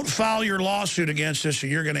 don't file your lawsuit against us or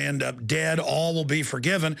you're going to end up dead. All will be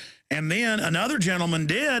forgiven. And then another gentleman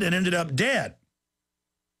did and ended up dead.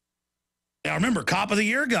 Now, remember, Cop of the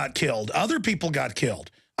Year got killed. Other people got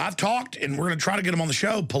killed. I've talked, and we're going to try to get them on the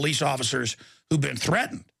show, police officers who've been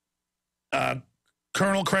threatened.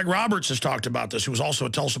 Colonel Craig Roberts has talked about this, who was also a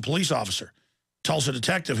Tulsa police officer, Tulsa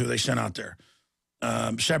detective who they sent out there.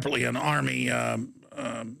 Separately, an Army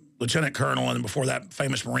lieutenant colonel, and before that,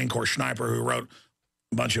 famous Marine Corps sniper who wrote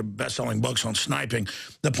a bunch of best-selling books on sniping.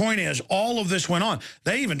 The point is, all of this went on.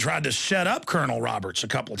 They even tried to set up Colonel Roberts a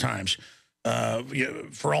couple of times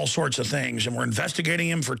for all sorts of things, and we're investigating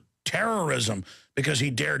him for terrorism because he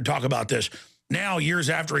dared talk about this. Now, years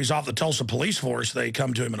after he's off the Tulsa police force, they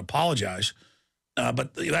come to him and apologize.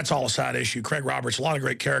 But that's all a side issue. Craig Roberts, a lot of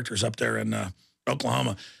great characters up there in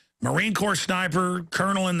Oklahoma. Marine Corps sniper,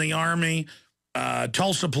 colonel in the Army,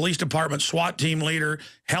 Tulsa Police Department SWAT team leader,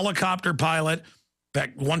 helicopter pilot. In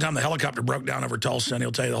fact, one time the helicopter broke down over Tulsa, and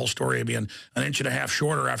he'll tell you the whole story of being an inch and a half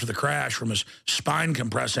shorter after the crash from his spine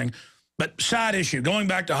compressing. But side issue, going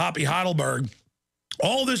back to Hoppy Heidelberg,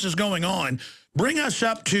 all this is going on. Bring us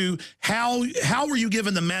up to how were you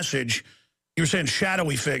given the message? You were saying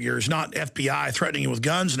shadowy figures, not FBI threatening you with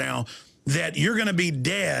guns now, that you're going to be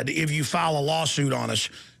dead if you file a lawsuit on us.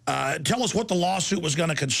 Tell us what the lawsuit was going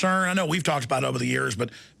to concern. I know we've talked about it over the years,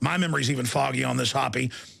 but my memory's even foggy on this, Hoppy.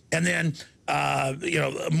 And then, you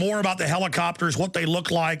know, more about the helicopters, what they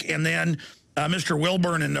look like, and then Mr.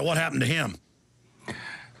 Wilburn and what happened to him.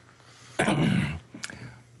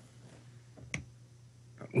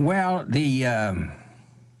 Well,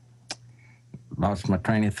 lost my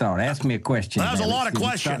train of thought. Ask me a question. Well, that was a lot of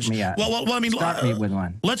questions. Well, I mean, start me with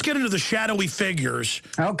one. Let's get into the shadowy figures.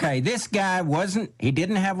 Okay, this guy he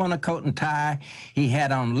didn't have on a coat and tie. He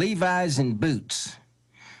had on Levi's and boots,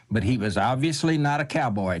 but he was obviously not a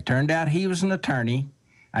cowboy. It turned out he was an attorney.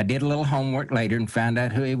 I did a little homework later and found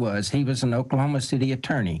out who he was. He was an Oklahoma City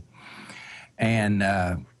attorney. And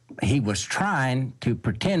he was trying to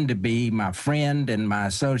pretend to be my friend and my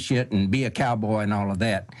associate and be a cowboy and all of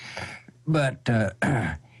that. But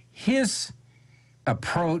his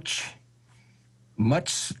approach,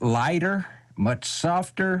 much lighter, much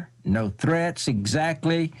softer, no threats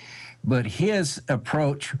exactly, but his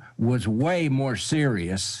approach was way more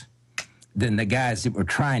serious than the guys that were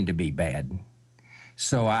trying to be bad.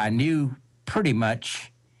 So I knew pretty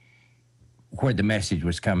much where the message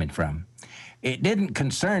was coming from. It didn't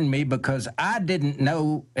concern me because I didn't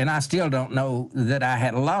know, and I still don't know, that I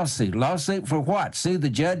had a lawsuit. Lawsuit for what? Sue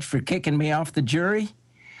the judge for kicking me off the jury?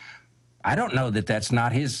 I don't know that that's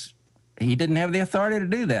not his. He didn't have the authority to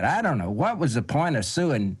do that. I don't know. What was the point of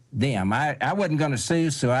suing them? I wasn't going to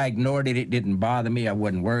sue, so I ignored it. It didn't bother me. I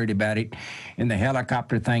wasn't worried about it. And the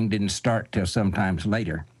helicopter thing didn't start till sometimes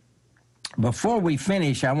later. Before we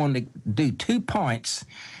finish, I want to do 2 points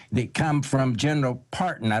that come from General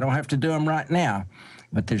Parton. I don't have to do them right now,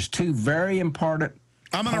 but there's 2 very important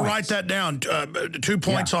I'm going to write that down, 2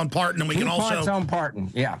 points on Parton, and we can also... 2 points on Parton,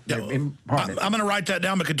 yeah. I'm going to write that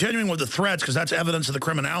down, but continuing with the threats, because that's evidence of the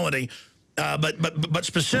criminality, but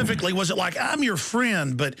specifically, was it like, I'm your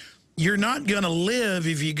friend, but you're not going to live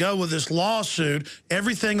if you go with this lawsuit,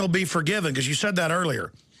 everything will be forgiven, because you said that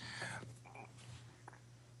earlier.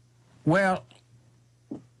 Well,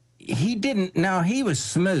 he didn't. No, he was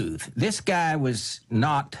smooth. This guy was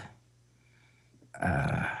not.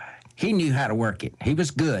 He knew how to work it. He was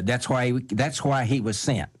good. That's why he was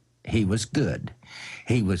sent. He was good.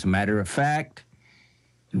 He was matter of fact.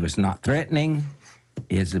 He was not threatening.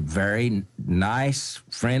 He has a very nice,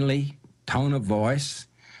 friendly tone of voice.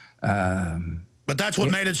 But that's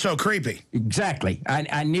what made it so creepy. Exactly.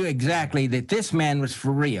 I knew exactly that this man was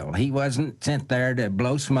for real. He wasn't sent there to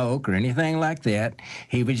blow smoke or anything like that.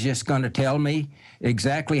 He was just going to tell me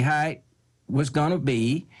exactly how it was going to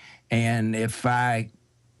be. And if I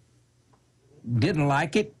didn't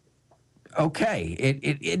like it, okay.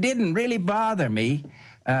 It didn't really bother me.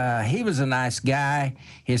 He was a nice guy.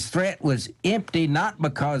 His threat was empty, not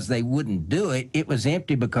because they wouldn't do it. It was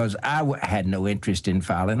empty because I had no interest in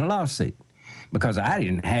filing a lawsuit, because I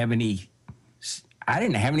didn't have anything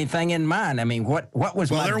in mind. I mean, what was my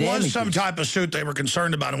damages? Well, there was some type of suit they were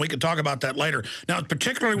concerned about, and we could talk about that later. Now,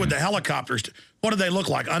 particularly with the helicopters, what did they look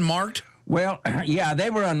like? Unmarked? Well, yeah,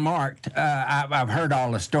 they were unmarked. I've heard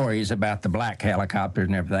all the stories about the black helicopters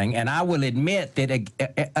and everything, and I will admit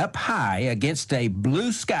that up high against a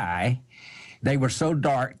blue sky, they were so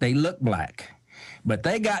dark they looked black. But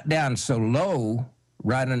they got down so low,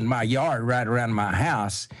 right in my yard, right around my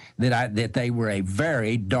house, that they were a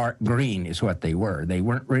very dark green is what they were. They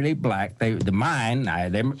weren't really black. There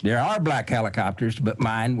are black helicopters, but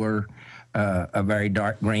mine were a very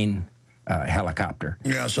dark green helicopter.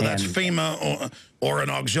 Yeah, so that's FEMA or an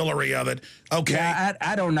auxiliary of it. Okay. Yeah,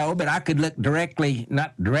 I don't know, but I could look directly,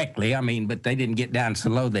 not directly, I mean, but they didn't get down so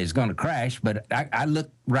low they was going to crash, but I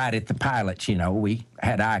looked right at the pilots, you know. We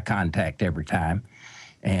had eye contact every time,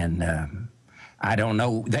 and I don't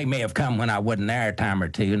know, they may have come when I wasn't there a time or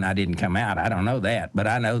two and I didn't come out. I don't know that, but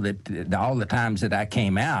I know that all the times that I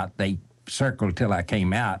came out, they circled till I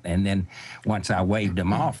came out, and then once I waved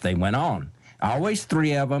them off, they went on. Always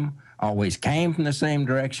three of them. Always came from the same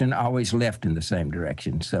direction, always left in the same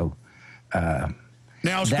direction. So,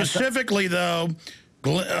 now, specifically, though,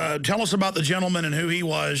 tell us about the gentleman and who he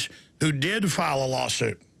was who did file a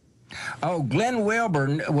lawsuit. Oh, Glenn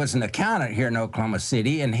Wilburn was an accountant here in Oklahoma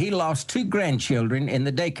City, and he lost 2 grandchildren in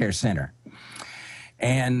the daycare center.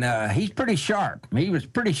 And he's pretty sharp. He was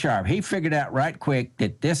pretty sharp. He figured out right quick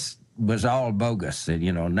that this was all bogus.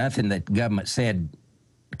 You know, nothing that the government said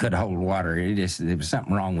could hold water. There was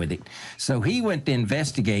something wrong with it. So he went to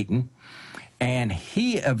investigating, and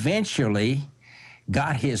he eventually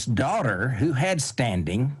got his daughter, who had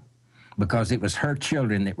standing, because it was her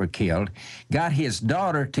children that were killed, got his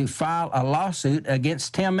daughter to file a lawsuit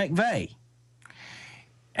against Tim McVeigh.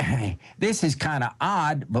 This is kind of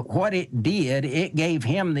odd, but what it did, it gave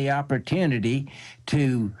him the opportunity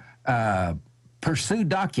to pursue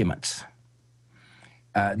documents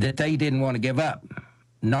that they didn't want to give up,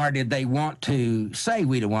 nor did they want to say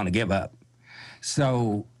we don't want to give up.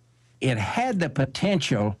 So it had the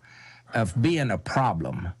potential of being a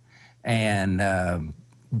problem. And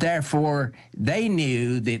therefore, they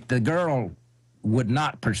knew that the girl would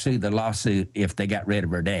not pursue the lawsuit if they got rid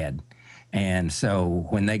of her dad. And so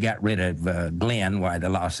when they got rid of Glenn, why the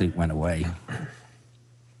lawsuit went away.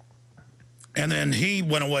 And then he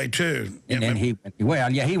went away, too. And then he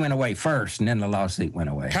went away first, and then the lawsuit went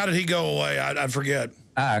away. How did he go away? I forget.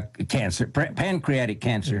 Cancer, pancreatic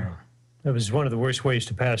cancer. That was one of the worst ways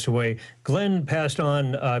to pass away. Glenn passed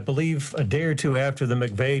on, I believe, a day or two after the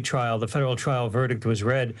McVeigh trial. The federal trial verdict was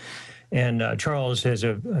read. And Charles has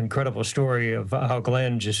an incredible story of how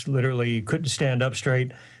Glenn just literally couldn't stand up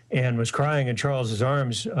straight and was crying in Charles's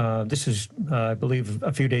arms. This is, I believe,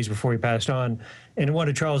 a few days before he passed on. And he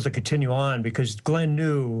wanted Charles to continue on because Glenn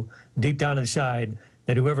knew deep down inside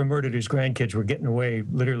that whoever murdered his grandkids were getting away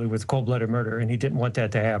literally with cold-blooded murder, and he didn't want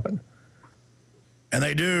that to happen. And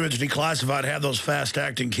they do, it's declassified, have those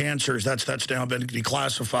fast-acting cancers. That's now been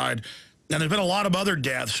declassified. And there's been a lot of other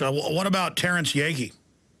deaths. So what about Terrence Yakey?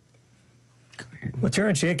 Well,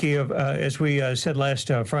 Terrence Yakey, as we said last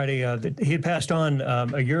Friday, he had passed on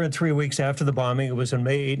a year and 3 weeks after the bombing. It was on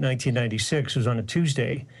May 8, 1996. It was on a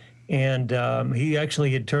Tuesday. And he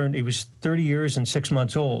actually had he was 30 years and 6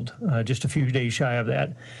 months old, just a few days shy of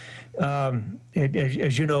that.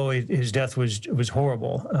 As you know, his death was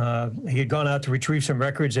horrible. He had gone out to retrieve some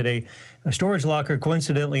records at a storage locker.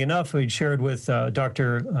 Coincidentally enough, he'd shared with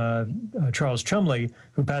Dr. Charles Chumley,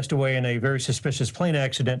 who passed away in a very suspicious plane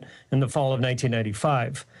accident in the fall of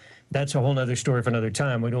 1995. That's a whole other story for another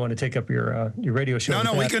time. We don't want to take up your radio show.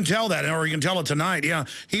 No, we can tell that, or we can tell it tonight. Yeah,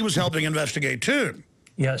 he was helping investigate, too.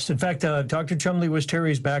 Yes. In fact, Dr. Chumley was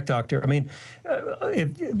Terry's back doctor. I mean,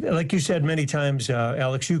 like you said many times,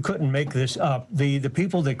 Alex, you couldn't make this up. The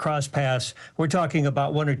people that cross paths, we're talking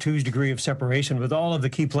about 1 or 2's degree of separation with all of the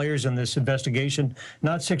key players in this investigation,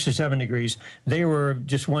 not 6 or 7 degrees. They were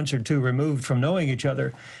just 1 or 2 removed from knowing each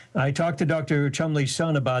other. I talked to Dr. Chumley's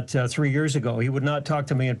son about 3 years ago. He would not talk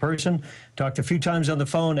to me in person, talked a few times on the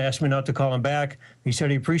phone, asked me not to call him back. He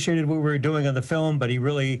said he appreciated what we were doing on the film, but he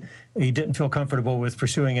didn't feel comfortable with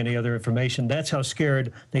pursuing any other information. That's how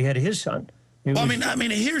scared they had his son. Well, I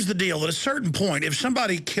mean, here's the deal. At a certain point, if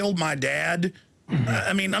somebody killed my dad,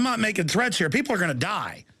 I mean, I'm not making threats here. People are going to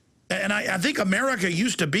die. And I think America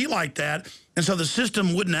used to be like that, and so the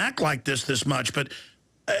system wouldn't act like this much. But,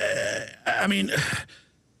 I mean,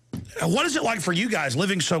 what is it like for you guys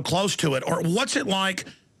living so close to it? Or what's it like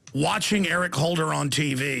watching Eric Holder on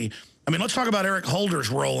TV? I mean, let's talk about Eric Holder's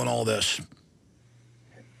role in all this.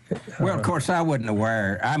 Well, of course, I wasn't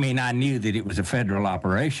aware. I mean, I knew that it was a federal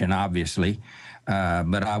operation, obviously,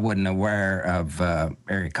 but I wasn't aware of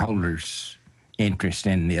Eric Holder's interest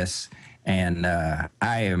in this. And I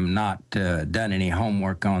have not done any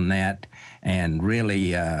homework on that and really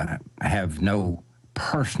have no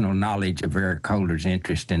personal knowledge of Eric Holder's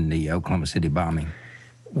interest in the Oklahoma City bombing.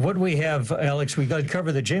 What we have, Alex, we got to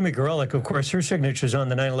cover that Jamie Gorelick, of course, her signature's on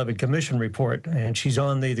the 9/11 Commission report, and she's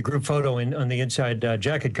on the group photo on the inside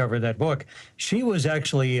jacket cover of that book. She was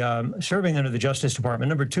actually serving under the Justice Department,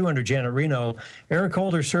 number 2 under Janet Reno. Eric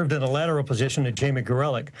Holder served in a lateral position to Jamie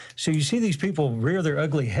Gorelick. So you see these people rear their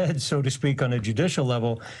ugly heads, so to speak, on a judicial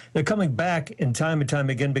level. They're coming back in time and time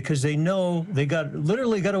again because they know they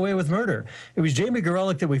literally got away with murder. It was Jamie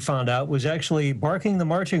Gorelick that we found out was actually barking the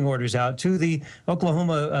marching orders out to the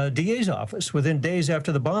Oklahoma DA's office within days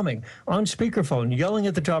after the bombing, on speakerphone, yelling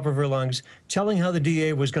at the top of her lungs, telling how the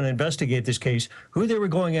DA was going to investigate this case, who they were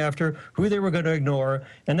going after, who they were going to ignore,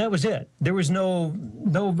 and that was it. There was no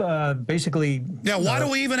basically. Yeah, why do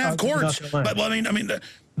we even have courts? But well, I mean,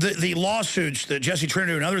 the lawsuits that Jesse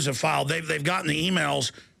Trinidad and others have filed, they've gotten the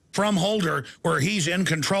emails from Holder where he's in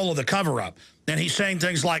control of the cover-up. And he's saying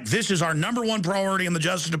things like, this is our #1 priority in the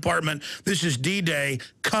Justice Department. This is D-Day.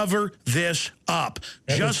 Cover this up.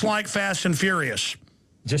 Just like Fast and Furious.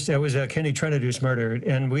 That was Kenny Trinidad's murder.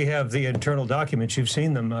 And we have the internal documents. You've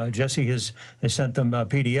seen them. Jesse has sent them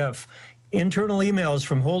PDF. Internal emails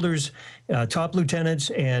from Holder's top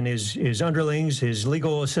lieutenants and his underlings, his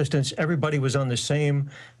legal assistants. Everybody was on the same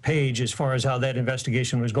page as far as how that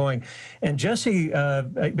investigation was going. And Jesse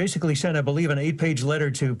basically sent, I believe, an 8-page letter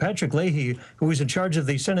to Patrick Leahy, who was in charge of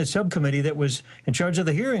the Senate subcommittee that was in charge of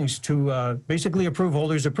the hearings, to basically approve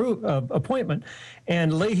Holder's appointment.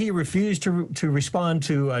 And Leahy refused to respond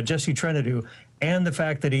to Jesse Trinidad. And the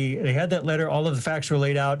fact that they had that letter, all of the facts were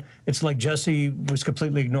laid out. It's like Jesse was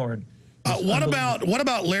completely ignored. What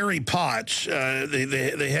about Larry Potts,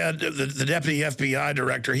 the head, the deputy FBI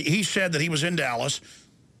director? He said that he was in Dallas,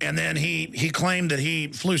 and then he claimed that he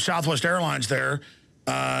flew Southwest Airlines there.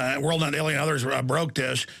 World Not Daily and others broke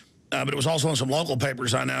this, but it was also in some local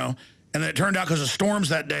papers, I know. And then it turned out because of storms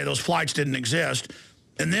that day, those flights didn't exist.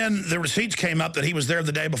 And then the receipts came up that he was there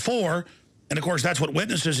the day before, and of course that's what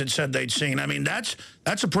witnesses had said they'd seen. I mean, that's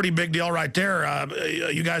a pretty big deal right there.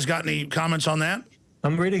 You guys got any comments on that?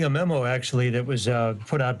 I'm reading a memo, actually, that was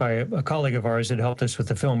put out by a colleague of ours that helped us with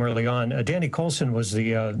the film early on. Danny Colson was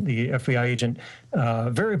the FBI agent.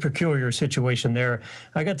 Very peculiar situation there.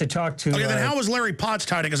 I got to talk to... Okay, then how was Larry Potts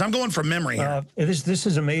tied in? Because I'm going from memory here. This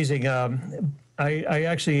is amazing. I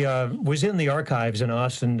actually was in the archives in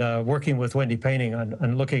Austin working with Wendy Painting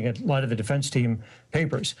on looking at a lot of the defense team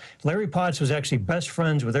papers. Larry Potts was actually best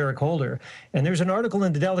friends with Eric Holder. And there's an article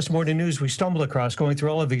in the Dallas Morning News we stumbled across going through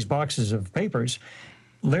all of these boxes of papers.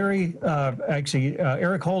 Eric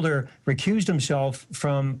Holder recused himself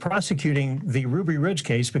from prosecuting the Ruby Ridge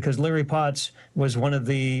case because Larry Potts was one of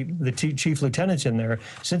the chief lieutenants in there.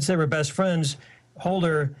 Since they were best friends,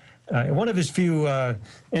 Holder, one of his few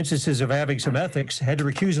instances of having some ethics, had to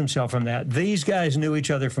recuse himself from that. These guys knew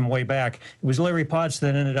each other from way back. It was Larry Potts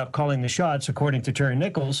that ended up calling the shots, according to Terry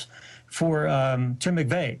Nichols, for Tim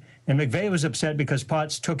McVeigh. And McVeigh was upset because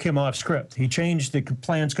Potts took him off script. He changed the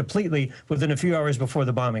plans completely within a few hours before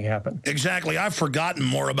the bombing happened. Exactly. I've forgotten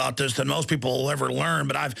more about this than most people will ever learn,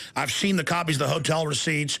 but I've seen the copies of the hotel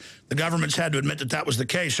receipts. The government's had to admit that that was the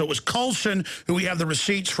case. So it was Colson who we have the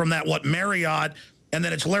receipts from that, Marriott, and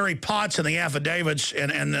then it's Larry Potts and the affidavits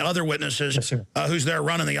and the other witnesses, yes, sir, who's there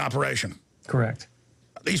running the operation. Correct.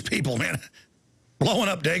 These people, man, blowing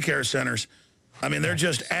up daycare centers. I mean, they're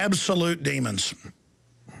just absolute demons.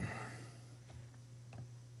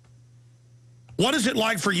 What is it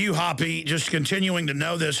like for you, Hoppy, just continuing to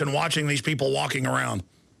know this and watching these people walking around?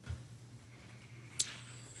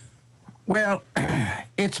 Well,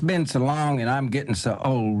 it's been so long and I'm getting so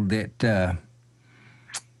old that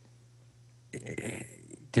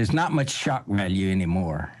there's not much shock value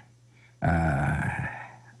anymore. I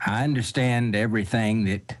understand everything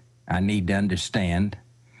that I need to understand.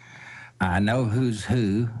 I know who's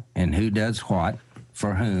who and who does what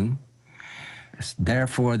for whom.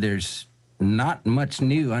 Therefore, there's not much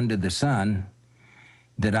new under the sun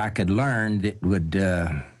that I could learn that would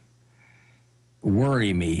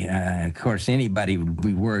worry me. Of course, anybody would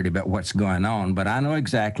be worried about what's going on, but I know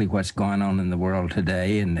exactly what's going on in the world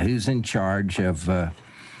today and who's in charge of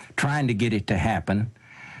trying to get it to happen.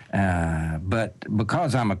 But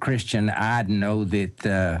because I'm a Christian, I know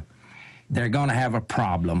that they're going to have a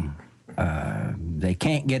problem. They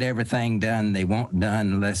can't get everything done they want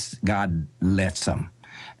done unless God lets them.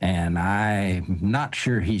 And I'm not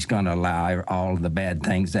sure he's going to allow all the bad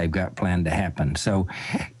things they've got planned to happen. So,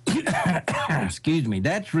 excuse me,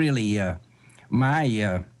 that's really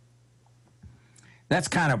that's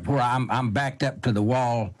kind of where I'm backed up to the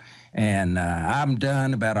wall, and I'm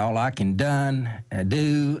done about all I can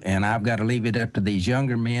do, and I've got to leave it up to these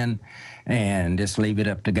younger men and just leave it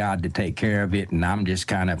up to God to take care of it, and I'm just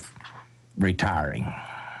kind of retiring.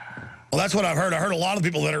 Well, that's what I've heard. I heard a lot of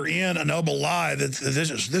people that are in a noble lie that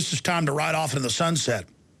this is time to ride off into the sunset.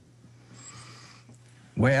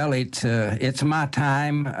 Well, it's my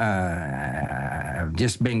time. I've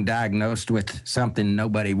just been diagnosed with something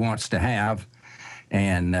nobody wants to have,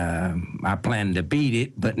 and I plan to beat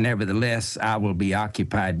it. But nevertheless, I will be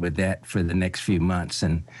occupied with that for the next few months,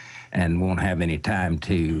 and won't have any time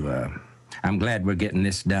to. I'm glad we're getting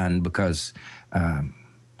this done because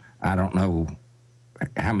I don't know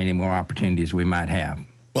how many more opportunities we might have.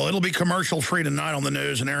 Well, it'll be commercial-free tonight on the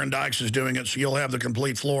news, and Aaron Dykes is doing it, so you'll have the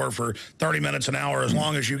complete floor for 30 minutes an hour as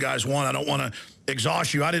long as you guys want. I don't want to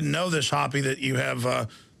exhaust you. I didn't know this, Hoppy, that you have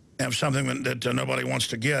something that nobody wants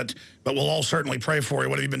to get, but we'll all certainly pray for you.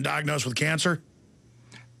 What, have you been diagnosed with cancer?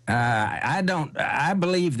 I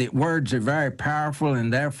believe that words are very powerful,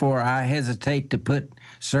 and therefore I hesitate to put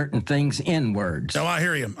certain things in words. No, I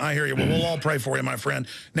hear you. I hear you. Well, we'll all pray for you, my friend.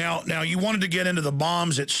 Now, you wanted to get into the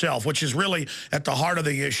bombs itself, which is really at the heart of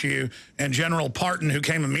the issue. And General Parton, who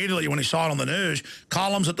came immediately when he saw it on the news,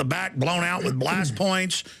 columns at the back blown out with blast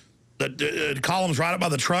points, the columns right up by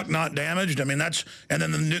the truck not damaged. I mean, and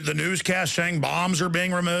then the newscast saying bombs are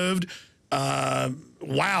being removed.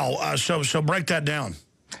 Wow. So break that down.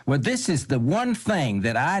 Well, this is the one thing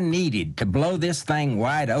that I needed to blow this thing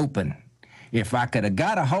wide open. If I could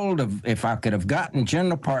have gotten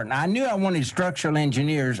General Parton, I knew I wanted structural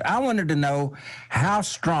engineers. I wanted to know how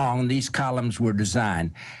strong these columns were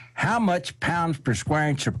designed. How much pounds per square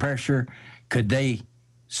inch of pressure could they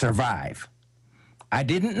survive? I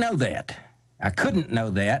didn't know that. I couldn't know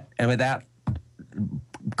that without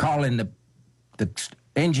calling the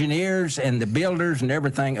engineers and the builders and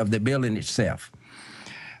everything of the building itself.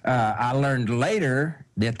 I learned later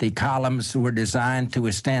that the columns were designed to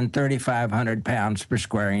withstand 3,500 pounds per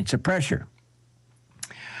square inch of pressure.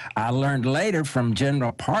 I learned later from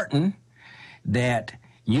General Parton that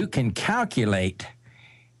you can calculate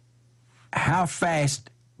how fast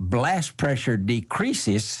blast pressure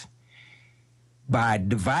decreases by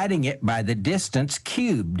dividing it by the distance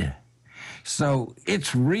cubed. So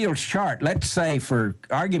it's real short. Let's say, for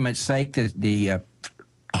argument's sake, that the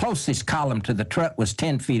closest column to the truck was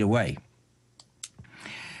 10 feet away.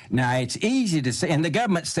 Now, it's easy to say, and the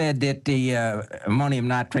government said that the ammonium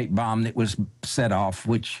nitrate bomb that was set off,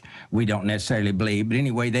 which we don't necessarily believe, but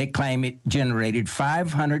anyway, they claim it generated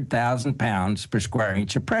 500,000 pounds per square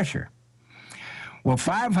inch of pressure. Well,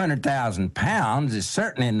 500,000 pounds is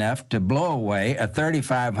certainly enough to blow away a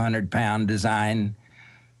 3,500-pound design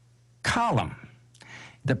column.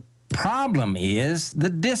 The problem is the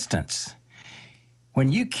distance. When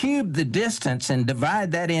you cube the distance and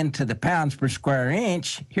divide that into the pounds per square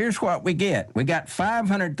inch, here's what we get. We got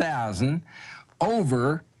 500,000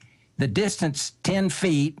 over the distance 10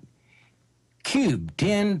 feet cubed.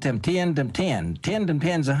 10 times 10 times 10. 10 times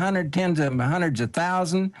 10 is 100. 10 times 100 is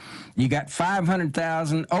 1,000. You got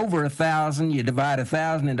 500,000 over 1,000. You divide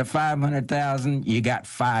 1,000 into 500,000. You got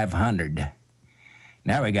 500.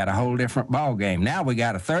 Now we got a whole different ball game. Now we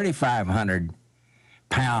got a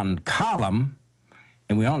 3,500-pound column,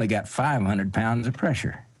 and we only got 500 pounds of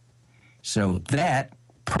pressure. So that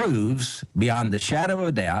proves beyond the shadow of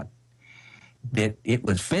a doubt that it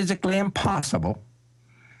was physically impossible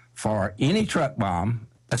for any truck bomb,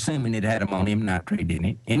 assuming it had ammonium nitrate in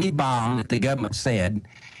it, any bomb that the government said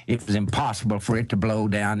it was impossible for it to blow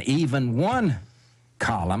down even one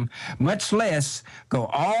column, much less go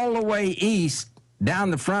all the way east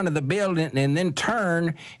down the front of the building and then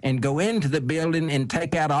turn and go into the building and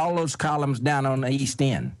take out all those columns down on the east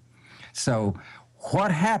end. So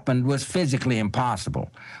what happened was physically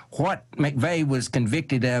impossible. What McVeigh was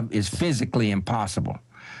convicted of is physically impossible.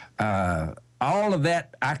 All of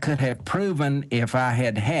that I could have proven if I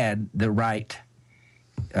had had the right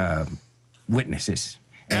witnesses.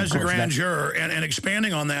 As a grand juror, and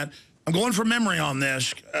expanding on that, I'm going from memory on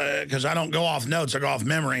this because I don't go off notes, I go off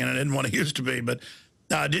memory, and I didn't want to used to be, but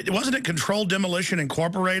wasn't it Controlled Demolition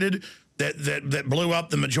Incorporated that blew up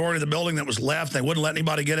the majority of the building that was left? They wouldn't let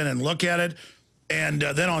anybody get in and look at it. And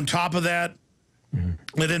then on top of that,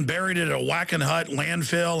 they then buried it at a Wackenhut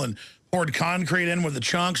landfill and poured concrete in with the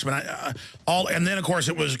chunks. And then, of course,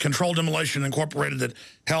 it was Controlled Demolition Incorporated that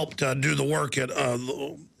helped do the work at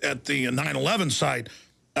the 9/11 site.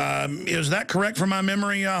 Is that correct from my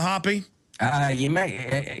memory, Hoppy? You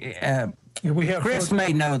may. We have Chris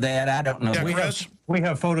may know that. I don't know. Yeah, Chris? We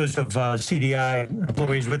have photos of CDI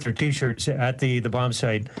employees with their T-shirts at the bomb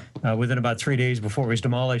site within about 3 days before it was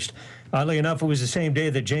demolished. Oddly enough, it was the same day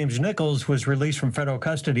that James Nichols was released from federal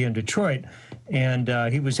custody in Detroit, and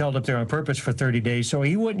he was held up there on purpose for 30 days, so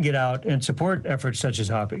he wouldn't get out and support efforts such as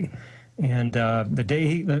Hoppy. And the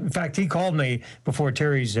day in fact, he called me before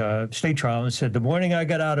Terry's state trial and said, the morning I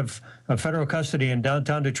got out of federal custody in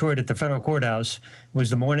downtown Detroit at the federal courthouse was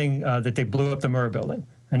the morning that they blew up the Murrah building.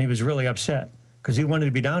 And he was really upset because he wanted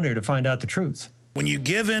to be down there to find out the truth. When you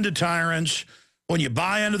give in to tyrants, when you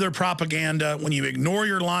buy into their propaganda, when you ignore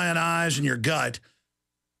your lion eyes and your gut,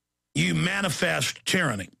 you manifest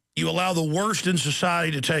tyranny. You allow the worst in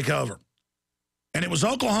society to take over. And it was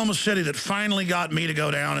Oklahoma City that finally got me to go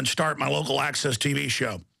down and start my local access TV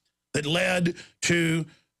show that led to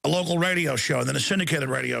a local radio show and then a syndicated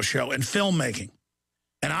radio show and filmmaking.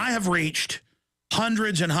 And I have reached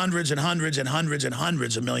hundreds and hundreds and hundreds and hundreds and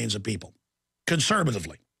hundreds of millions of people,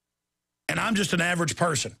 conservatively. And I'm just an average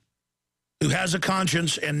person who has a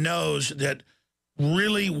conscience and knows that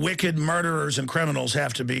really wicked murderers and criminals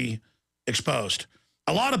have to be exposed.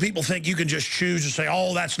 A lot of people think you can just choose to say,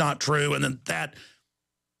 oh, that's not true, and then that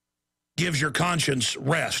gives your conscience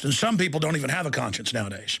rest. And some people don't even have a conscience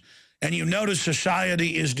nowadays. And you notice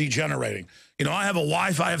society is degenerating. You know, I have a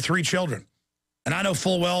wife, I have 3 children, and I know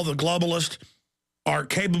full well the globalists are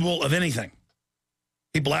capable of anything.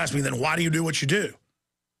 People ask me, then why do you do what you do?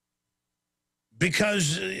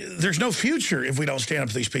 Because there's no future if we don't stand up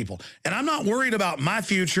to these people. And I'm not worried about my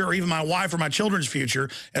future or even my wife or my children's future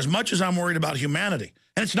as much as I'm worried about humanity.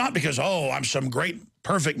 And it's not because, oh, I'm some great,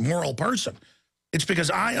 perfect, moral person. It's because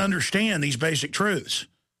I understand these basic truths.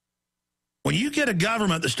 When you get a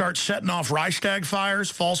government that starts setting off Reichstag fires,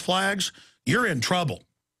 false flags, you're in trouble.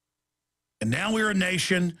 And now we're a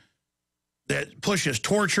nation that pushes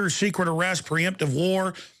torture, secret arrest, preemptive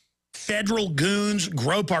war. Federal goons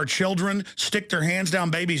grope our children, stick their hands down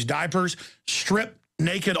babies' diapers, strip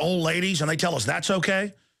naked old ladies, and they tell us that's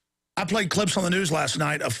okay? I played clips on the news last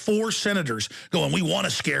night of 4 senators going, we want to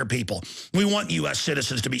scare people. We want U.S.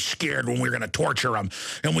 citizens to be scared when we're going to torture them.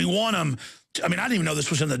 And we want them, I mean, I didn't even know this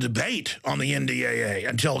was in the debate on the NDAA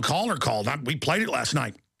until a caller called. We played it last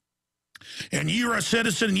night. And you're a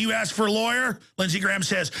citizen and you ask for a lawyer? Lindsey Graham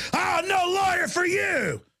says, oh, no lawyer for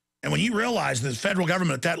you. And when you realize the federal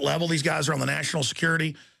government at that level, these guys are on the national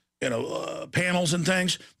security, panels and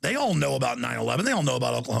things, they all know about 9/11. They all know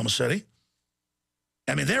about Oklahoma City.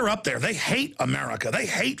 I mean, they're up there. They hate America. They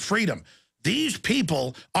hate freedom. These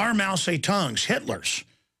people are Mao Zedong's, Hitler's.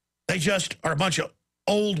 They just are a bunch of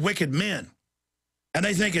old, wicked men. And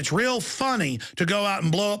they think it's real funny to go out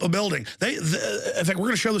and blow up a building. In fact, we're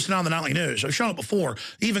going to show this now on the Nightly News. I've shown it before.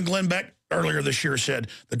 Even Glenn Beck earlier this year said,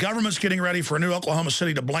 the government's getting ready for a new Oklahoma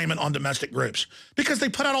City to blame it on domestic groups. Because they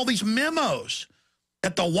put out all these memos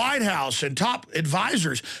at the White House and top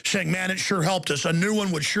advisors saying, man, it sure helped us. A new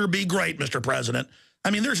one would sure be great, Mr. President. I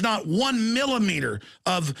mean, there's not 1 millimeter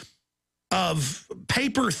of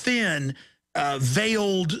paper-thin,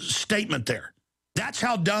 veiled statement there. That's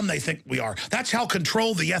how dumb they think we are. That's how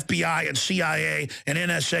controlled the FBI and CIA and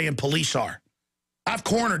NSA and police are. I've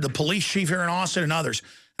cornered the police chief here in Austin and others,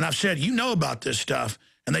 and I've said, you know about this stuff,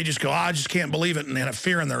 and they just go, I just can't believe it, and they have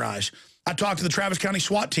fear in their eyes. I talked to the Travis County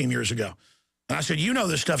SWAT team years ago, and I said, you know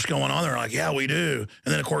this stuff's going on. They're like, yeah, we do.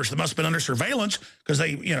 And then, of course, they must have been under surveillance because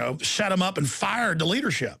they, set them up and fired the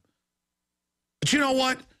leadership. But you know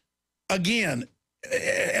what? Again,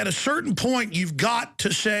 at a certain point, you've got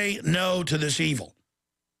to say no to this evil.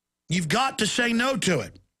 You've got to say no to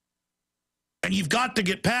it. And you've got to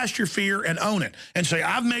get past your fear and own it and say,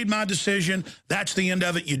 I've made my decision. That's the end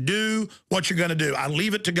of it. You do what you're going to do. I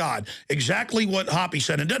leave it to God. Exactly what Hoppy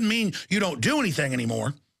said. It doesn't mean you don't do anything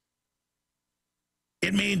anymore.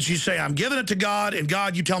 It means you say, I'm giving it to God, and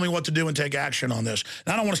God, you tell me what to do and take action on this.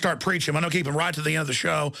 And I don't want to start preaching. I'm going to keep him right to the end of the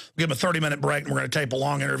show. Give him a 30-minute break, and we're going to tape a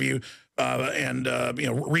long interview and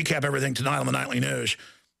recap everything tonight on the Nightly News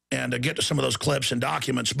and get to some of those clips and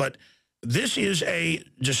documents. But this is a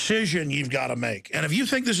decision you've got to make. And if you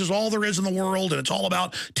think this is all there is in the world and it's all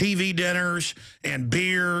about TV dinners and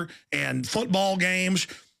beer and football games,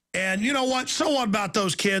 and you know what? So what about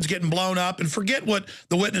those kids getting blown up? And forget what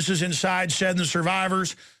the witnesses inside said and the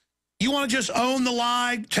survivors. You want to just own the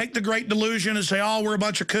lie, take the great delusion and say, oh, we're a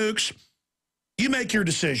bunch of kooks? You make your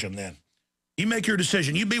decision then. You make your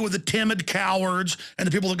decision. You be with the timid cowards and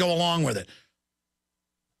the people that go along with it.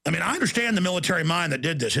 I mean, I understand the military mind that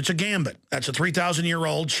did this. It's a gambit. That's a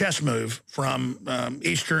 3,000-year-old chess move from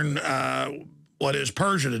eastern, what is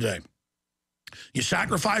Persia today. You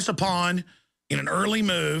sacrifice a pawn in an early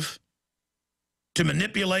move to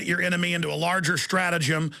manipulate your enemy into a larger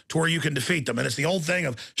stratagem to where you can defeat them. And it's the old thing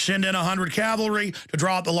of send in 100 cavalry to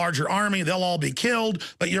draw out the larger army. They'll all be killed,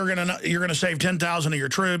 but you're gonna save 10,000 of your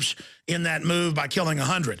troops in that move by killing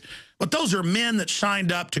 100. But those are men that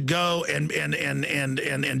signed up to go and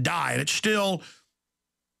die. And it still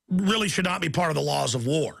really should not be part of the laws of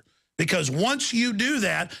war. Because once you do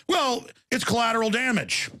that, well, it's collateral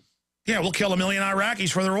damage. Yeah, we'll kill 1 million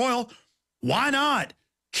Iraqis for their oil. Why not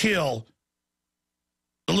kill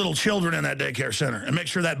the little children in that daycare center and make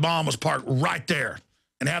sure that bomb was parked right there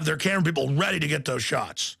and have their camera people ready to get those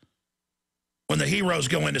shots when the heroes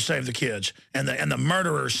go in to save the kids and the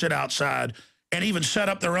murderers sit outside and even set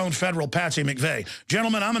up their own federal Patsy McVeigh.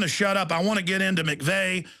 Gentlemen, I'm going to shut up. I want to get into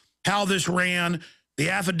McVeigh, how this ran, the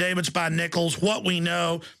affidavits by Nichols, what we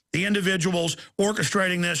know, the individuals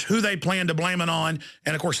orchestrating this, who they plan to blame it on.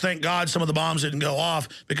 And, of course, thank God some of the bombs didn't go off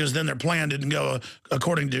because then their plan didn't go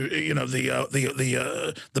according to, you know,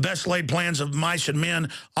 the best laid plans of mice and men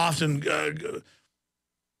often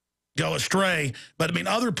go astray. But, I mean,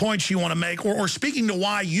 other points you want to make, or speaking to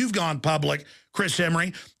why you've gone public, Chris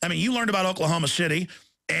Emery, I mean, you learned about Oklahoma City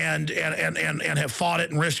and have fought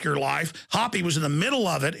it and risked your life. Hoppy was in the middle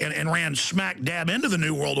of it and ran smack dab into the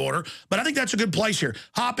New World Order. But I think that's a good place here.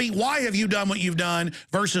 Hoppy, why have you done what you've done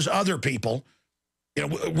versus other people? You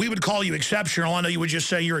know, we would call you exceptional. I know you would just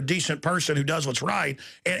say you're a decent person who does what's right.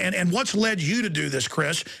 And what's led you to do this,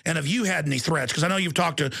 Chris? And have you had any threats? Because I know you've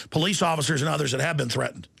talked to police officers and others that have been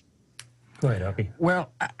threatened. Go ahead, Hoppy.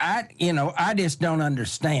 Well, I just don't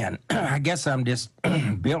understand. I guess I'm just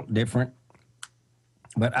built different.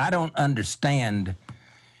 But I don't understand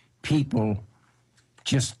people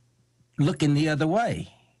just looking the other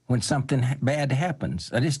way when something bad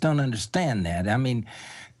happens. I just don't understand that. I mean,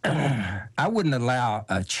 I wouldn't allow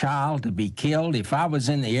a child to be killed. If I was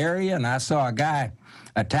in the area and I saw a guy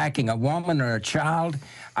attacking a woman or a child,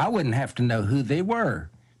 I wouldn't have to know who they were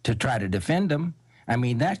to try to defend them. I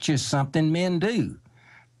mean, that's just something men do.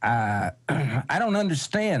 I don't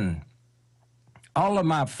understand. All of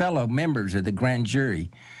my fellow members of the grand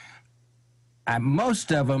jury,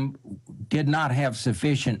 most of them did not have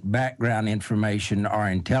sufficient background information or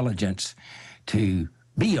intelligence to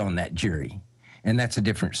be on that jury, and that's a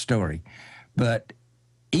different story. But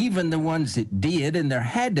even the ones that did, and there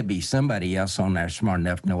had to be somebody else on there smart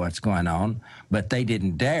enough to know what's going on, but they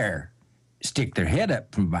didn't dare stick their head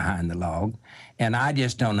up from behind the log, and I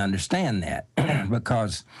just don't understand that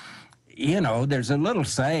because you know, there's a little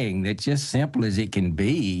saying that's just simple as it can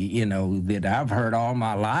be, you know, that I've heard all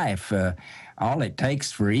my life. All it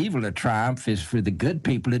takes for evil to triumph is for the good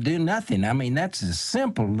people to do nothing. I mean, that's a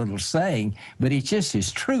simple little saying, but it's just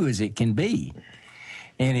as true as it can be.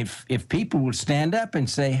 And if people will stand up and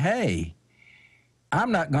say, hey,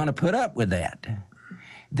 I'm not going to put up with that,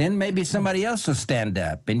 then maybe somebody else will stand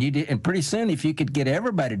up. And pretty soon, if you could get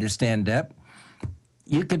everybody to stand up,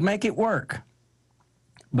 you could make it work.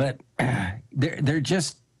 But there are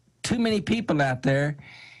just too many people out there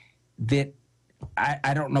that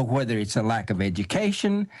I don't know whether it's a lack of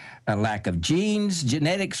education, a lack of genes,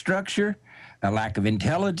 genetic structure, a lack of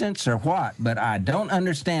intelligence, or what. But I don't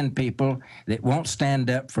understand people that won't stand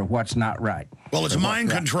up for what's not right. Well, it's mind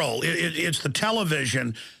control. It's the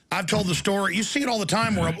television. I've told the story. You see it all the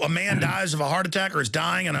time where a man dies of a heart attack or is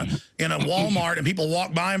dying in a Walmart and people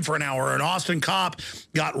walk by him for an hour. An Austin cop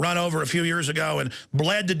got run over a few years ago and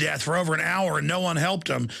bled to death for over an hour and no one helped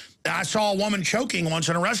him. I saw a woman choking once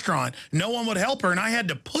in a restaurant. No one would help her, and I had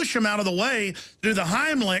to push him out of the way, do the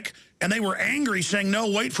Heimlich, and they were angry, saying,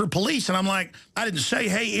 no, wait for police. And I'm like, I didn't say,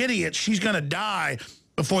 hey, idiot, she's going to die.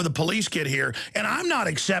 before the police get here. And I'm not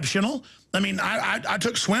exceptional. I mean, I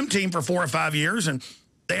took swim team for 4 or 5 years, and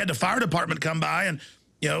they had the fire department come by and,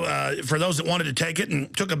 you know, for those that wanted to take it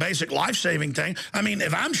and took a basic life-saving thing. I mean,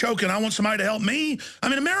 if I'm choking, I want somebody to help me. I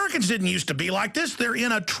mean, Americans didn't used to be like this. They're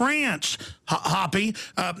in a trance, Hoppy.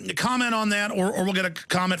 Comment on that, or we'll get a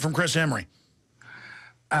comment from Chris Emery.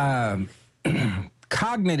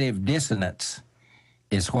 Cognitive dissonance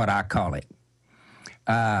is what I call it.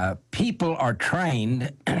 People are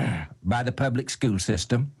trained by the public school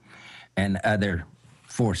system and other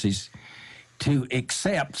forces to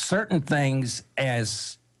accept certain things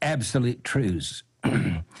as absolute truths.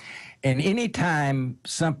 And anytime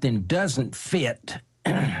something doesn't fit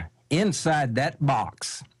inside that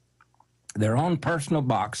box, their own personal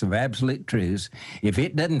box of absolute truths, if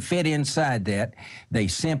it doesn't fit inside that, they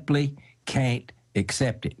simply can't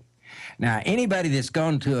accept it. Now, anybody that's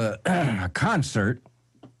gone to a concert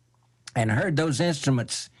and heard those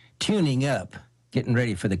instruments tuning up, getting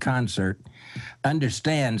ready for the concert,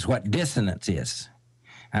 understands what dissonance is.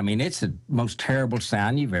 I mean, it's the most terrible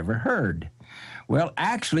sound you've ever heard. Well,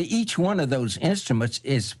 actually, each one of those instruments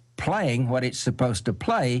is playing what it's supposed to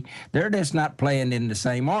play. They're just not playing in the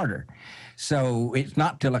same order. So it's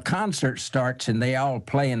not till a concert starts and they all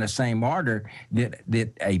play in the same order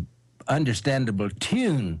that a understandable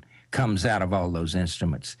tune comes out of all those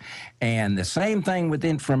instruments. And the same thing with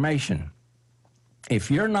information. If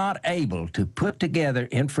you're not able to put together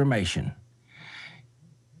information,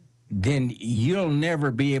 then you'll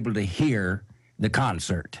never be able to hear the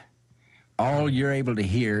concert. All you're able to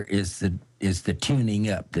hear is the tuning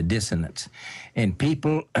up, the dissonance. And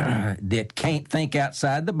people that can't think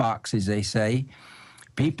outside the box, as they say,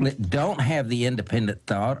 people that don't have the independent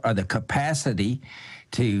thought or the capacity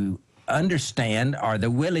to understand or the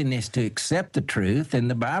willingness to accept the truth, and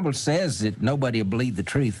the Bible says that nobody will believe the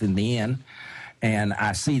truth in the end, and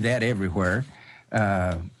I see that everywhere.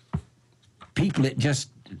 People that just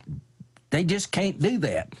can't do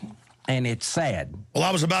that, and it's sad. Well,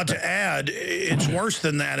 I was about to add, it's worse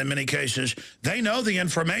than that in many cases. They know the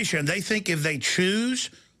information. They think if they choose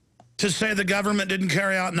to say the government didn't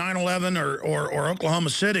carry out 9/11 or Oklahoma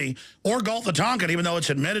City or Gulf of Tonkin, even though it's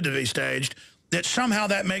admitted to be staged, that somehow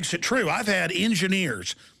that makes it true. I've had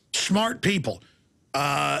engineers, smart people,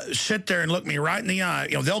 sit there and look me right in the eye.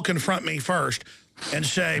 You know, they'll confront me first and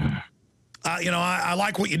say, you know, I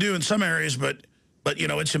like what you do in some areas, but you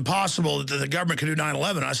know, it's impossible that the government could do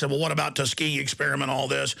 9/11. I said, well, what about Tuskegee experiment, all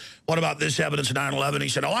this? What about this evidence of 9/11? He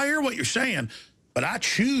said, oh, I hear what you're saying, but I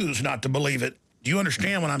choose not to believe it. Do you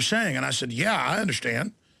understand what I'm saying? And I said, yeah, I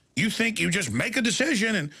understand. You think you just make a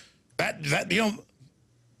decision and that you know,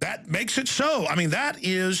 that makes it so. I mean, that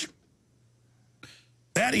is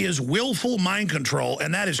willful mind control,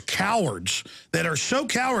 and that is cowards that are so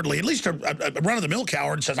cowardly. At least a run-of-the-mill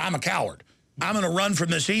coward says, I'm a coward. I'm going to run from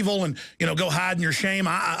this evil and, you know, go hide in your shame.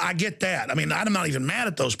 I get that. I mean, I'm not even mad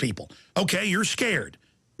at those people. Okay, you're scared.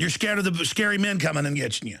 You're scared of the scary men coming and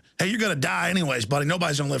getting you. Hey, you're going to die anyways, buddy.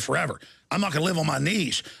 Nobody's going to live forever. I'm not going to live on my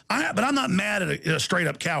knees. But I'm not mad at a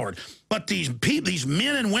straight-up coward. But these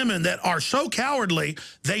men and women that are so cowardly,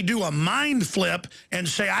 they do a mind flip and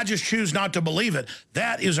say, I just choose not to believe it.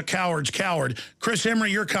 That is a coward's coward. Chris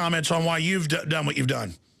Emery, your comments on why you've done what you've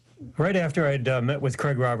done. Right after I'd met with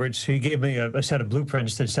Craig Roberts, he gave me a set of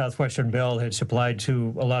blueprints that Southwestern Bell had supplied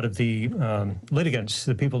to a lot of the litigants,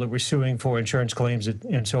 the people that were suing for insurance claims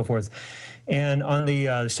and so forth. And on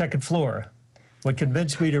the second floor, what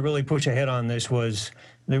convinced me to really push ahead on this was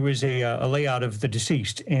there was a layout of the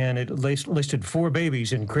deceased, and it listed 4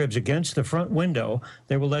 babies in cribs against the front window.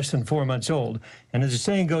 They were less than 4 months old. And as the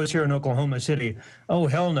saying goes here in Oklahoma City, oh,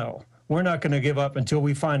 hell no. We're not going to give up until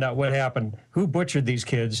we find out what happened, who butchered these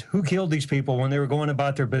kids, who killed these people when they were going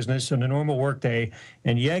about their business on a normal workday,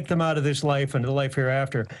 and yanked them out of this life into the life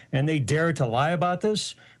hereafter. And they dare to lie about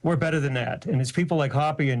this? We're better than that. And it's people like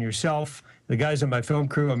Hoppy and yourself, the guys on my film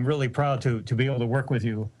crew. I'm really proud to be able to work with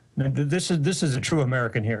you. This is a true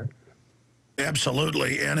American here.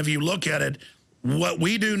 Absolutely. And if you look at it, what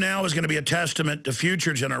we do now is going to be a testament to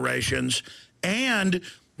future generations. And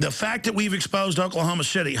the fact that we've exposed Oklahoma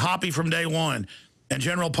City, Hoppy from day one, and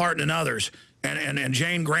General Parton and others, and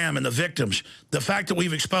Jane Graham and the victims, the fact that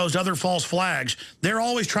we've exposed other false flags, they're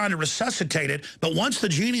always trying to resuscitate it. But once the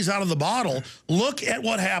genie's out of the bottle, look at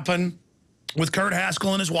what happened with Kurt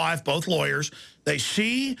Haskell and his wife, both lawyers. They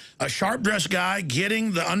see a sharp-dressed guy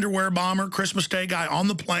getting the underwear bomber, Christmas Day guy on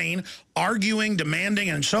the plane, arguing, demanding,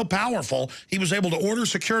 and so powerful, he was able to order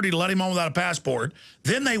security to let him on without a passport.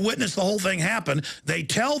 Then they witness the whole thing happen. They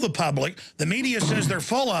tell the public. The media says they're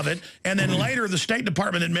full of it. And then later the State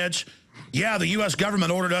Department admits, yeah, the U.S.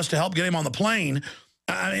 government ordered us to help get him on the plane.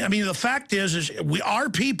 I mean, the fact is we are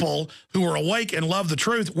people who are awake and love the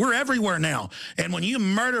truth. We're everywhere now. And when you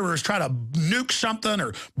murderers try to nuke something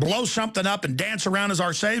or blow something up and dance around as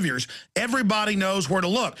our saviors, everybody knows where to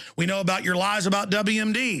look. We know about your lies about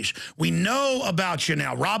WMDs. We know about you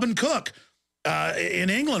now. Robin Cook in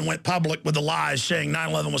England went public with the lies saying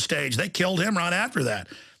 9/11 was staged. They killed him right after that.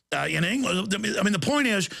 In England, I mean, the point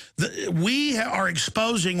is that we are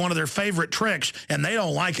exposing one of their favorite tricks, and they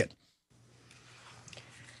don't like it.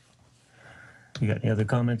 You got any other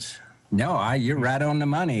comments? No, you're right on the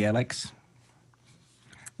money, Alex.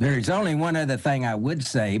 There's only one other thing I would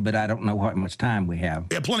say, but I don't know how much time we have.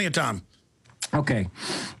 Yeah, plenty of time. Okay.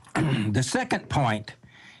 The second point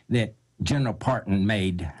that General Parton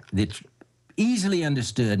made that's easily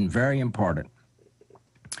understood and very important.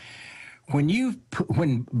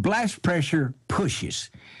 When blast pressure pushes,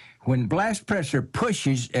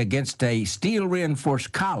 against a steel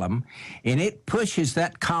reinforced column and it pushes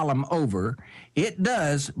that column over, it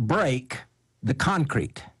does break the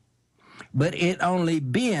concrete, but it only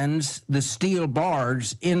bends the steel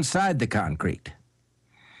bars inside the concrete.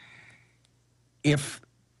 If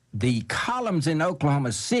the columns in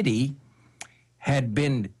Oklahoma City had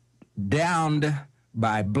been downed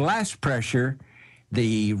by blast pressure,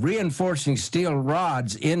 the reinforcing steel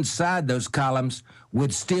rods inside those columns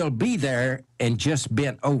would still be there and just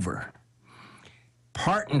bent over.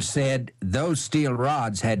 Parton said those steel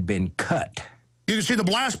rods had been cut. You can see the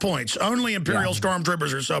blast points. Only Imperial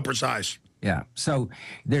stormtroopers are so precise. Yeah, so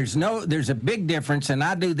there's a big difference, and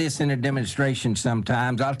I do this in a demonstration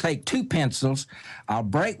sometimes. I'll take two pencils, I'll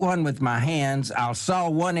break one with my hands, I'll saw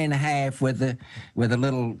one in half with a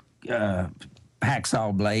little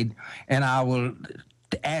hacksaw blade, and I will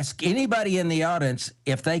ask anybody in the audience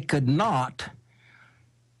if they could not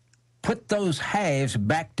put those halves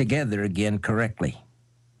back together again correctly.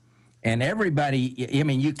 And everybody, I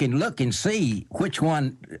mean, you can look and see which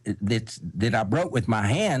one that I broke with my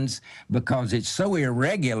hands because it's so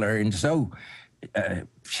irregular and so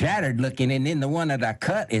shattered looking, and then the one that I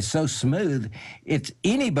cut is so smooth. It's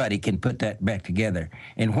anybody can put that back together.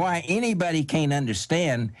 And why anybody can't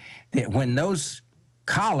understand that when those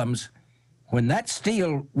columns, when that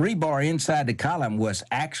steel rebar inside the column was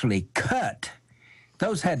actually cut,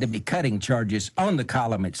 those had to be cutting charges on the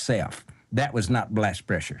column itself. That was not blast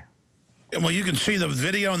pressure. Well, you can see the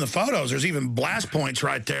video and the photos. There's even blast points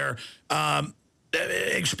right there.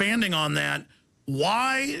 Expanding on that,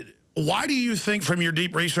 why do you think, from your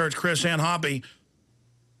deep research, Chris and Hoppy,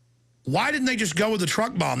 why didn't they just go with the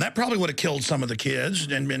truck bomb? That probably would have killed some of the kids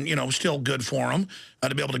and been, you know, still good for them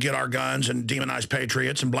to be able to get our guns and demonize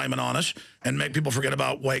patriots and blame it on us and make people forget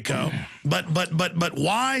about Waco. But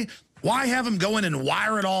why have them go in and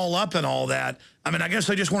wire it all up and all that? I mean, I guess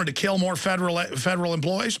they just wanted to kill more federal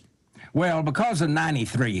employees. Well, because of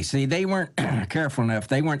 93, see, they weren't careful enough.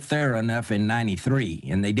 They weren't thorough enough in 93,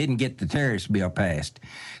 and they didn't get the terrorist bill passed.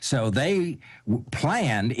 So they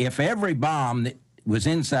planned, if every bomb that was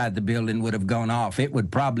inside the building would have gone off, it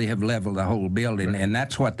would probably have leveled the whole building, and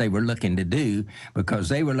that's what they were looking to do because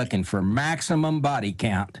they were looking for maximum body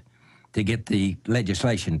count to get the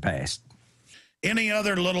legislation passed. Any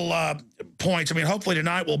other little points? I mean, hopefully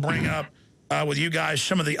tonight we'll bring up with you guys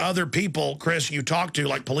some of the other people, Chris, you talked to,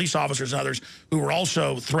 like police officers and others, who were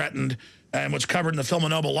also threatened and what's covered in the Film and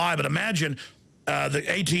Noble Lie. But imagine the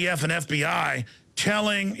ATF and FBI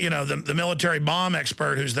telling, you know, the military bomb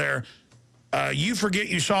expert who's there, you forget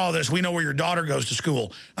you saw this, we know where your daughter goes to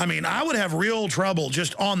school. I mean, I would have real trouble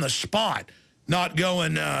just on the spot not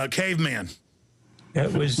going caveman.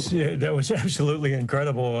 That was absolutely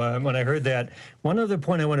incredible when I heard that. One other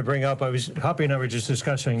point I want to bring up, Hoppy and I were just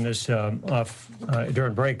discussing this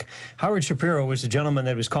during break. Howard Shapiro was the gentleman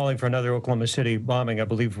that was calling for another Oklahoma City bombing, I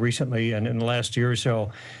believe, recently and in the last year or so.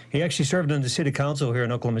 He actually served on the city council here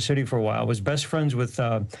in Oklahoma City for a while, was best friends with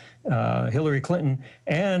Hillary Clinton,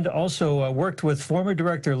 and also worked with former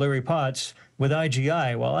director Larry Potts with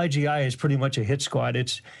IGI. Well, IGI is pretty much a hit squad.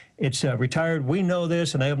 It's retired. We know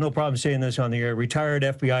this, and I have no problem saying this on the air. Retired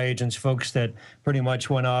FBI agents, folks that pretty much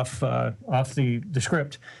went off the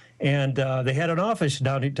script, and they had an office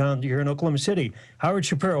down here in Oklahoma City. Howard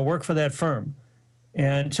Shapiro worked for that firm,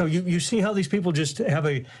 and so you see how these people just have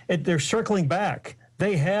they're circling back.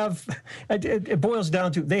 They have, it boils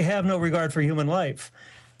down to, they have no regard for human life.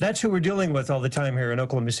 That's who we're dealing with all the time here in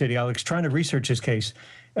Oklahoma City, Alex, trying to research this case.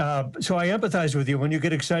 So I empathize with you when you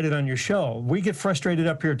get excited on your show. We get frustrated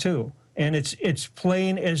up here too, and it's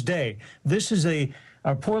plain as day. This is a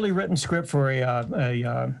poorly written script for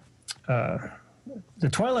the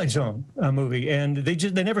Twilight Zone movie, and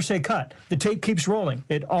they never say cut. The tape keeps rolling.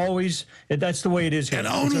 That's the way it is here. And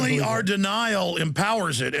only our denial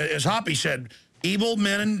empowers it. As Hoppy said, evil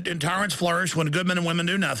men and tyrants flourish when good men and women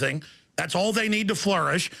do nothing. That's all they need to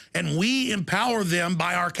flourish. And we empower them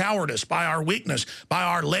by our cowardice, by our weakness, by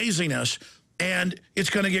our laziness. And it's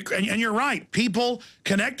going to get, and you're right, people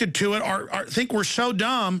connected to it think we're so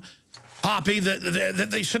dumb, Hoppy, that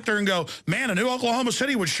they sit there and go, man, a new Oklahoma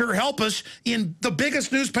City would sure help us in the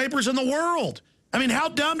biggest newspapers in the world. I mean, how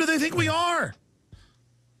dumb do they think we are?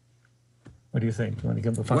 What do you think? Do you want to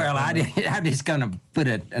give a Well, I'm just going to put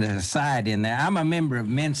an aside in there. I'm a member of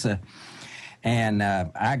Mensa, and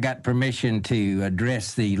I got permission to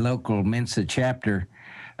address the local Mensa chapter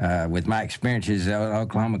with my experiences at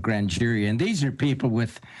Oklahoma grand jury. And these are people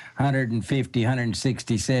with 150,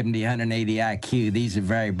 160, 70, 180 IQ. These are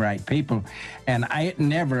very bright people. And it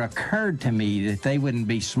never occurred to me that they wouldn't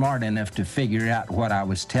be smart enough to figure out what I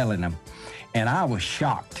was telling them. And I was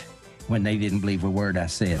shocked when they didn't believe a word I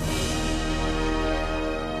said.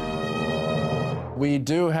 We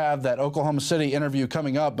do have that Oklahoma City interview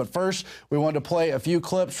coming up, but first we want to play a few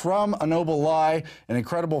clips from A Noble Lie, an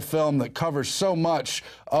incredible film that covers so much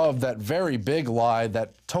of that very big lie,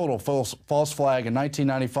 that total false flag in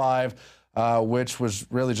 1995, which was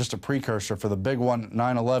really just a precursor for the big one,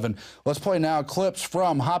 9/11. Let's play now clips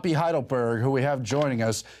from Hoppy Heidelberg, who we have joining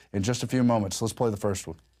us in just a few moments. Let's play the first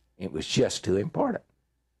one. It was just too important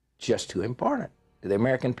to the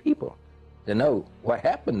American people to know what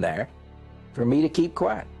happened there for me to keep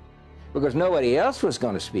quiet, because nobody else was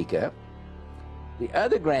going to speak up. The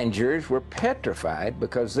other grand jurors were petrified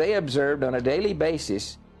because they observed on a daily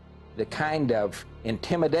basis the kind of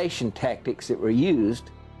intimidation tactics that were used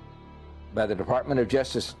by the Department of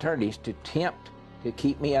Justice attorneys to attempt to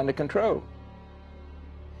keep me under control.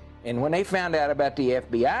 And when they found out about the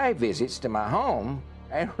FBI visits to my home,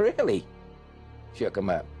 I really shook them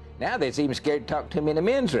up. Now they're even scared to talk to me in the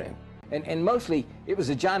men's room. And mostly, it was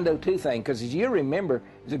a John Doe 2 thing, because as you remember,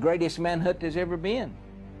 it was the greatest manhunt there's ever been.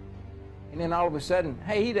 And then all of a sudden,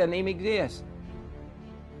 hey, he doesn't even exist.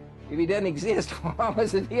 If he doesn't exist, what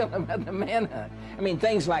was the deal about the manhunt? I mean,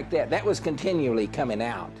 things like that. That was continually coming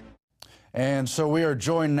out. And so we are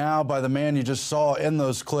joined now by the man you just saw in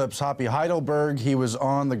those clips, Hoppy Heidelberg. He was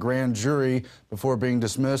on the grand jury before being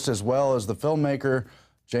dismissed, as well as the filmmaker,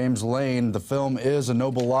 James Lane. The film is A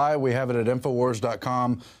Noble Lie. We have it at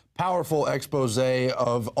Infowars.com. Powerful expose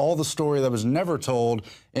of all the story that was never told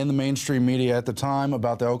in the mainstream media at the time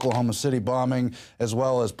about the Oklahoma City bombing, as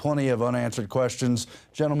well as plenty of unanswered questions.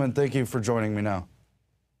 Gentlemen, thank you for joining me now.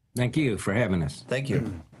 Thank you for having us. Thank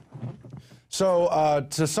you. So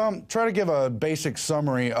try to give a basic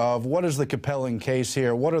summary of what is the compelling case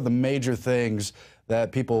here. What are the major things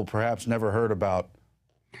that people perhaps never heard about?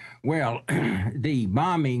 Well, the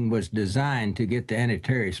bombing was designed to get the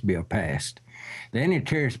anti-terrorist bill passed. The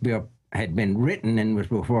anti-terrorist bill had been written and was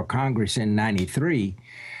before Congress in '93,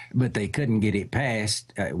 but they couldn't get it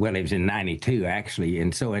passed. Well, it was in '92, actually.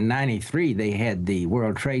 And so in '93, they had the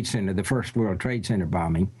World Trade Center, the first World Trade Center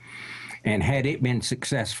bombing. And had it been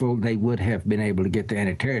successful, they would have been able to get the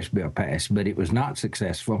anti-terrorist bill passed, but it was not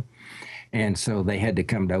successful. And so they had to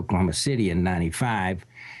come to Oklahoma City in '95,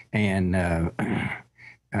 and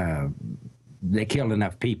they killed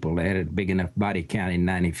enough people. They had a big enough body count in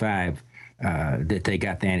 '95 that they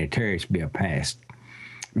got the anti-terrorist bill passed.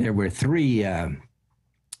 There were 3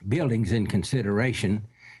 buildings in consideration,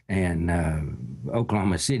 and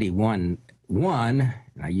Oklahoma City won.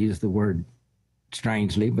 I use the word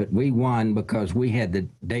strangely, but we won because we had the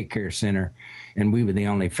daycare center, and we were the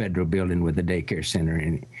only federal building with a daycare center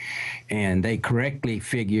in it. And they correctly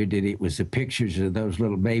figured that it was the pictures of those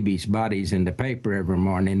little babies' bodies in the paper every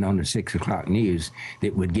morning on the 6 o'clock news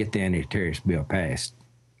that would get the anti-terrorist bill passed.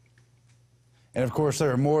 And of course, they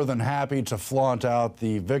were more than happy to flaunt out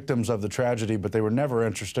the victims of the tragedy, but they were never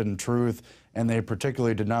interested in truth, and they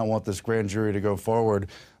particularly did not want this grand jury to go forward.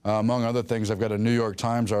 Among other things, I've got a New York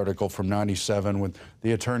Times article from '97 with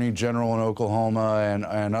the Attorney General in Oklahoma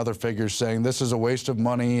and other figures saying this is a waste of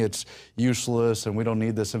money, it's useless, and we don't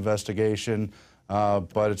need this investigation.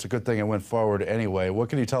 But it's a good thing it went forward anyway. What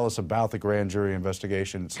can you tell us about the grand jury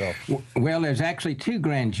investigation itself? Well, there's actually 2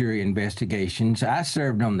 grand jury investigations. I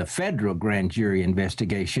served on the federal grand jury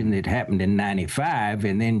investigation that happened in '95,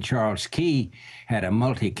 and then Charles Key had a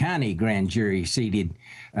multi-county grand jury seated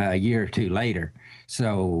a year or 2 later.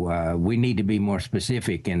 So we need to be more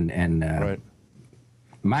specific, and right.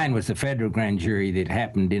 Mine was the federal grand jury that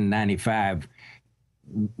happened in '95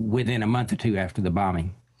 within a month or 2 after the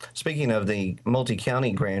bombing. Speaking of the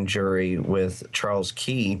multi-county grand jury with Charles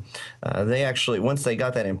Key, they actually, once they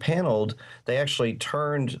got that impaneled, they actually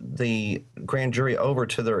turned the grand jury over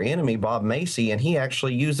to their enemy, Bob Macy, and he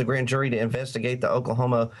actually used the grand jury to investigate the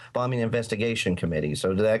Oklahoma Bombing Investigation Committee.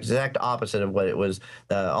 So the exact opposite of what it was,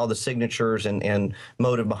 all the signatures and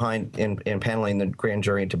motive behind impaneling the grand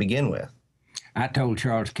jury to begin with. I told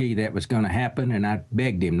Charles Key that was going to happen, and I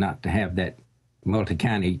begged him not to have that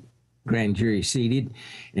multi-county grand jury seated,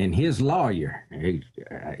 and his lawyer,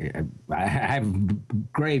 I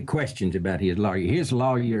have grave questions about his lawyer. His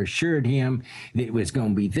lawyer assured him that it was going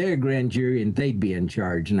to be their grand jury and they'd be in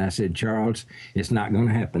charge. And I said, Charles, it's not going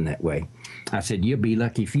to happen that way. I said, you'll be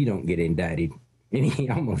lucky if you don't get indicted. And he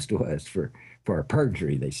almost was for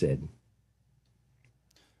perjury, they said.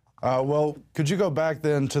 Well, could you go back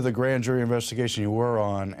then to the grand jury investigation you were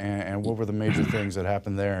on, and what were the major things that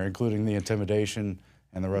happened there, including the intimidation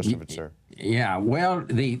and the rest of it, sir? Yeah, well,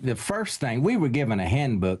 the first thing, we were given a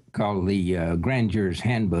handbook called the Grand Juror's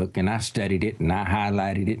Handbook, and I studied it, and I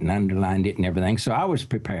highlighted it, and underlined it, and everything, so I was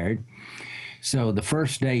prepared. So the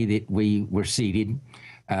first day that we were seated,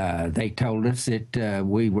 they told us that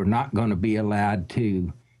we were not going to be allowed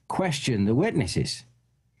to question the witnesses.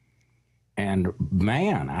 And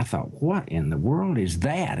man, I thought, what in the world is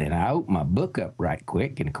that? And I opened my book up right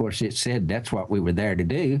quick, and of course it said that's what we were there to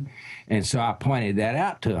do. And so I pointed that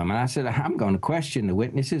out to them, and I said, I'm going to question the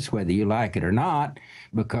witnesses whether you like it or not,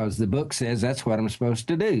 because the book says that's what I'm supposed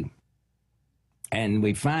to do. And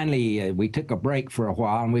we finally, we took a break for a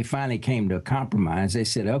while, and we finally came to a compromise. They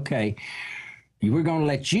said, okay, we're going to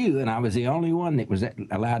let you, and I was the only one that was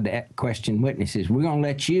allowed to question witnesses, we're going to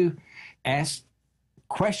let you ask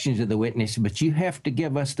questions of the witness, but you have to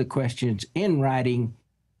give us the questions in writing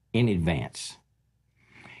in advance.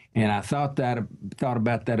 And I thought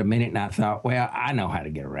about that a minute, and I thought, well, I know how to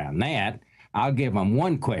get around that. I'll give them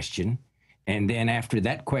one question, and then after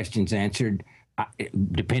that question's answered,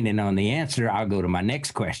 depending on the answer, I'll go to my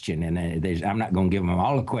next question. And I'm not going to give them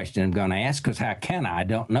all the question I'm going to ask, because how can I? I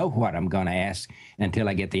don't know what I'm going to ask until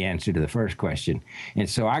I get the answer to the first question. And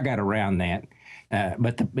so I got around that.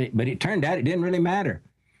 But it turned out it didn't really matter.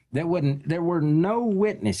 There were no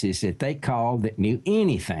witnesses that they called that knew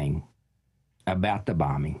anything about the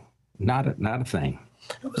bombing. Not a thing.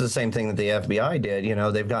 It was the same thing that the FBI did. You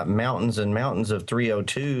know, they've got mountains and mountains of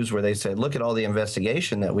 302s where they said, look at all the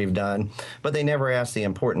investigation that we've done, but they never asked the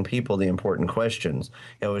important people the important questions.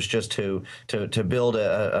 It was just to build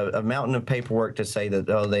a mountain of paperwork to say that,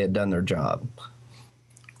 oh, they had done their job.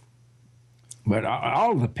 But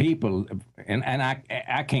all the people, and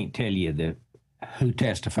I can't tell you who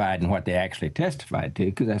testified and what they actually testified to,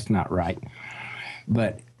 because that's not right.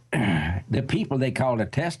 But the people they called to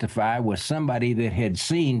testify was somebody that had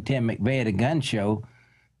seen Tim McVeigh at a gun show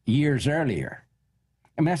years earlier.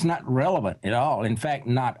 I mean, that's not relevant at all. In fact,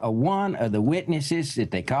 not a one of the witnesses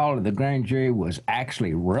that they called to the grand jury was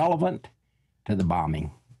actually relevant to the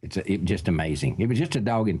bombing. It was just amazing. It was just a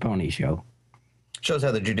dog and pony show. Shows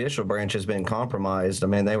how the judicial branch has been compromised. I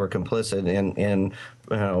mean, they were complicit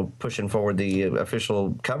in pushing forward the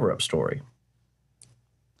official cover-up story.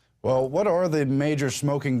 Well, what are the major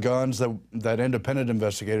smoking guns that independent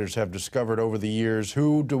investigators have discovered over the years?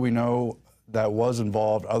 Who do we know that was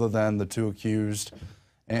involved other than the two accused,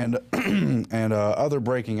 and other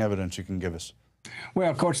breaking evidence you can give us?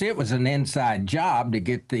 Well, of course, it was an inside job to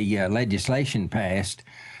get the legislation passed.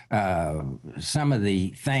 Some of the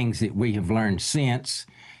things that we have learned since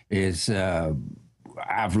is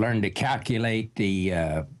I've learned to calculate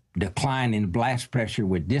the decline in blast pressure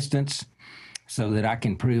with distance, so that I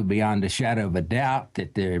can prove beyond a shadow of a doubt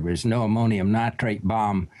that there was no ammonium nitrate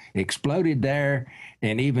bomb exploded there.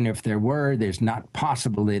 And even if there were, there's not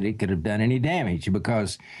possible that it could have done any damage,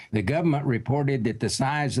 because the government reported that the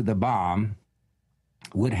size of the bomb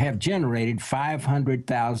would have generated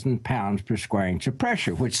 500,000 pounds per square inch of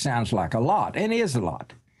pressure, which sounds like a lot, and is a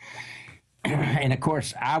lot. And of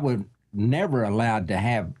course, I was never allowed to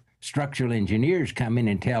have structural engineers come in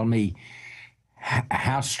and tell me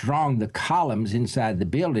how strong the columns inside the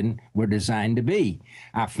building were designed to be.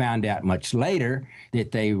 I found out much later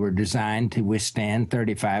that they were designed to withstand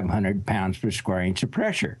 3,500 pounds per square inch of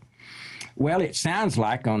pressure. Well, it sounds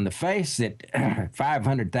like on the face that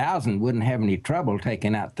 500,000 wouldn't have any trouble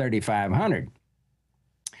taking out 3,500.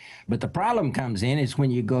 But the problem comes in is when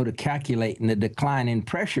you go to calculating the decline in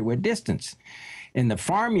pressure with distance. In the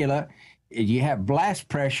formula, you have blast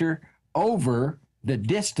pressure over the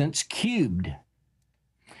distance cubed.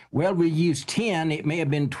 Well, we used 10. It may have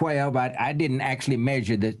been 12. I didn't actually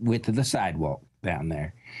measure the width of the sidewalk down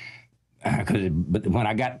there. But when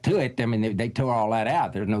I got to it, I mean, they tore all that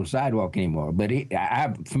out. There's no sidewalk anymore. But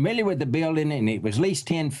I'm familiar with the building, and it was at least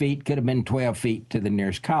 10 feet, could have been 12 feet to the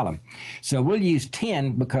nearest column. So we'll use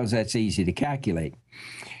 10 because that's easy to calculate.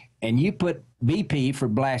 And you put BP for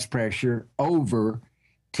blast pressure over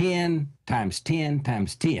 10 times 10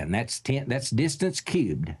 times 10. That's 10. That's distance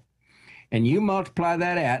cubed. And you multiply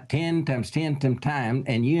that out, 10 times 10 times time,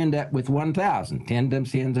 and you end up with 1,000. 10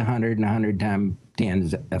 times 10 is 100, and 100 times 10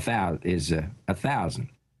 is 1,000.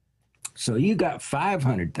 So you got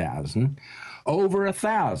 500,000 over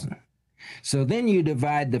 1,000. So then you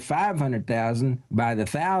divide the 500,000 by the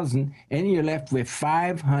 1,000, and you're left with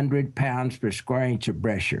 500 pounds per square inch of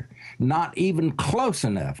pressure. Not even close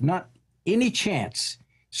enough, not any chance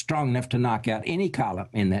strong enough to knock out any column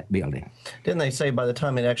in that building. Didn't they say by the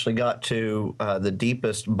time it actually got to the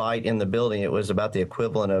deepest bite in the building, it was about the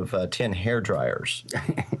equivalent of 10 hair dryers?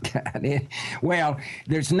 Well,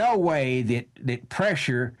 there's no way that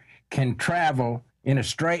pressure can travel in a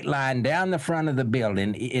straight line down the front of the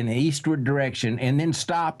building in the eastward direction and then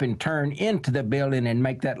stop and turn into the building and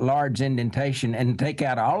make that large indentation and take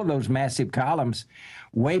out all of those massive columns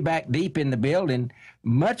way back deep in the building,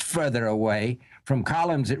 much further away from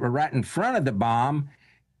columns that were right in front of the bomb.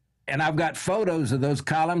 And I've got photos of those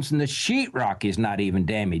columns, and the sheetrock is not even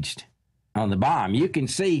damaged on the bomb. You can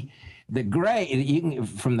see the gray,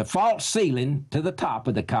 from the fault ceiling to the top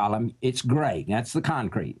of the column, it's gray. That's the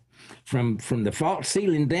concrete. From the fault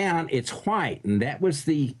ceiling down, it's white, and that was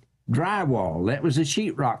the drywall. That was the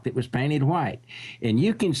sheetrock that was painted white. And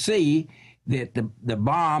you can see that the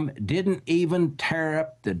bomb didn't even tear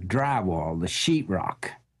up the drywall, the sheetrock.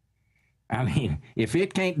 I mean, if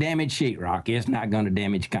it can't damage sheetrock, it's not going to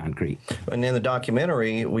damage concrete. And in the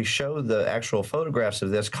documentary, we show the actual photographs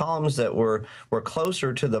of this. Columns that were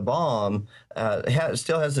closer to the bomb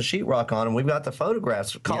still has the sheetrock on, and we've got the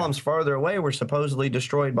photographs. Columns farther away were supposedly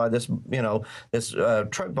destroyed by this, this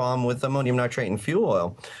truck bomb with ammonium nitrate and fuel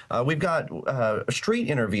oil. We've got street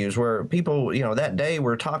interviews where people, that day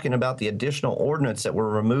were talking about the additional ordnance that were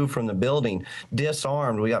removed from the building,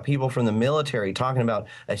 disarmed. We got people from the military talking about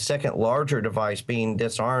a second larger device being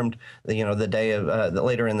disarmed, the day of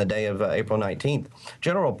later in the day of April 19th.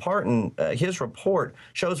 General Parton, his report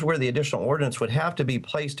shows where the additional ordnance would have to be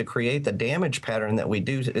placed to create the damage pattern that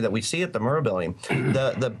we see at the Murrah building.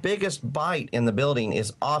 The biggest bite in the building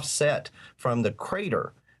is offset from the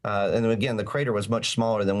crater. And again, the crater was much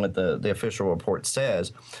smaller than what the official report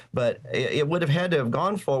says, but it would have had to have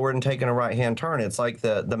gone forward and taken a right-hand turn. It's like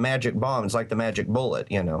the magic bomb. It's like the magic bullet,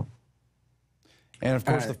 And, of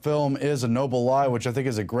course, the film is A Noble Lie, which I think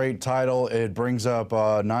is a great title. It brings up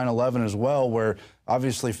 9/11 as well, where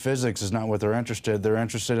obviously physics is not what they're interested. They're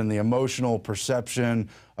interested in the emotional perception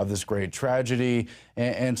of this great tragedy.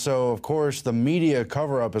 And so, of course, the media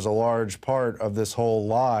cover-up is a large part of this whole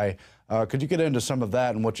lie. Could you get into some of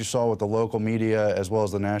that and what you saw with the local media as well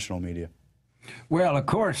as the national media? Well, of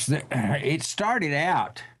course, it started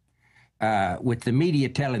out with the media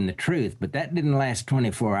telling the truth, but that didn't last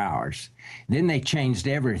 24 hours. Then they changed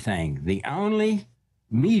everything. The only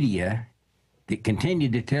media that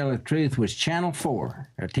continued to tell the truth was Channel 4,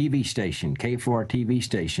 a TV station, K4 TV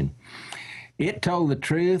station. It told the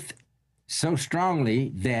truth so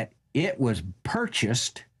strongly that it was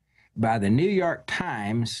purchased by the New York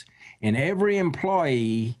Times, and every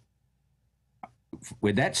employee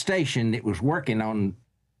with that station that was working on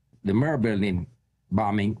the Murrah building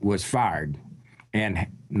bombing was fired, and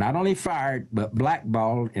not only fired, but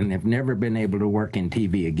blackballed, and have never been able to work in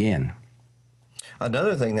TV again.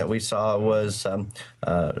 Another thing that we saw was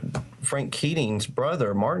Frank Keating's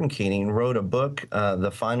brother, Martin Keating, wrote a book,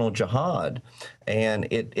 The Final Jihad, and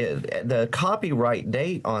the copyright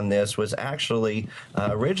date on this was actually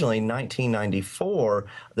originally 1994.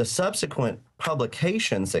 The subsequent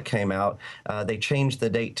publications that came out, they changed the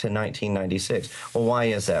date to 1996. Well, why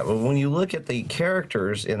is that? Well, when you look at the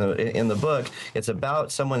characters in the book, it's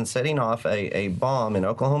about someone setting off a bomb in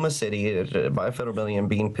Oklahoma City by a federal building and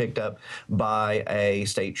being picked up by a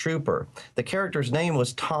state trooper. The character's name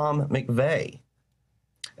was Tom McVeigh.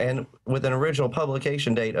 And with an original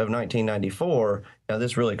publication date of 1994,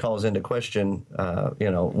 this really calls into question,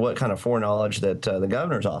 what kind of foreknowledge that the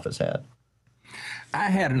governor's office had. I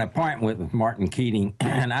had an appointment with Martin Keating,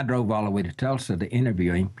 and I drove all the way to Tulsa to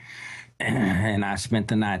interview him. And I spent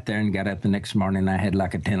the night there and got up the next morning. I had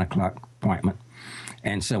like a 10 o'clock appointment.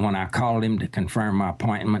 And so when I called him to confirm my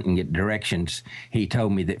appointment and get directions, he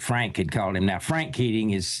told me that Frank had called him. Now, Frank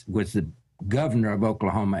Keating was the governor of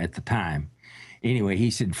Oklahoma at the time. Anyway, he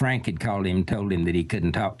said Frank had called him and told him that he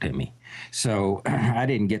couldn't talk to me. So I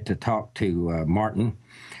didn't get to talk to Martin.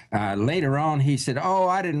 Later on, he said, "Oh,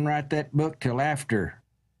 I didn't write that book till after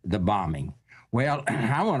the bombing." Well,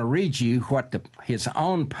 I want to read you what his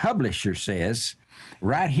own publisher says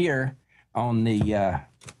right here on the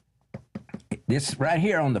this right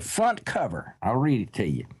here on the front cover. I'll read it to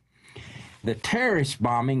you. The terrorist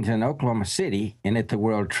bombings in Oklahoma City and at the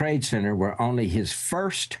World Trade Center were only his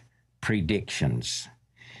first predictions.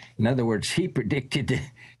 In other words, he predicted the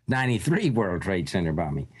 93 World Trade Center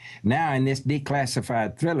bombing. Now, in this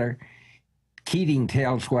declassified thriller, Keating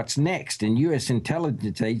tells what's next, and U.S.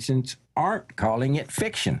 intelligence agents aren't calling it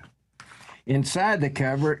fiction. Inside the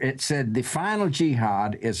cover, it said, "The final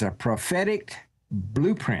jihad is a prophetic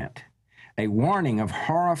blueprint, a warning of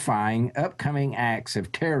horrifying upcoming acts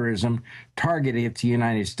of terrorism targeted at the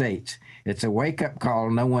United States. It's a wake-up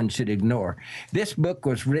call no one should ignore." This book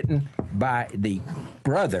was written by the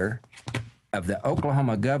brother of the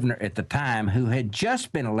Oklahoma governor at the time, who had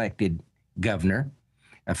just been elected governor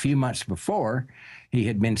a few months before. He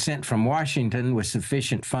had been sent from Washington with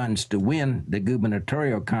sufficient funds to win the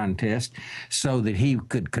gubernatorial contest so that he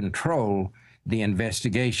could control the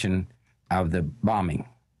investigation of the bombing.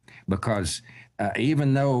 Because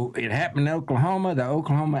even though it happened in Oklahoma, the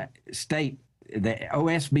Oklahoma State, the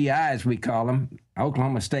OSBI as we call them,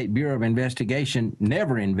 Oklahoma State Bureau of Investigation,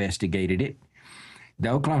 never investigated it. The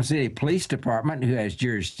Oklahoma City Police Department, who has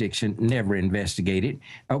jurisdiction, never investigated.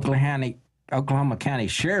 Oklahoma County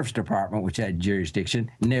Sheriff's Department, which had jurisdiction,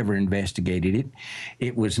 never investigated it.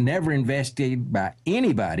 It was never investigated by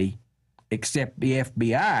anybody except the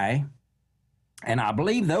FBI. And I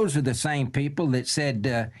believe those are the same people that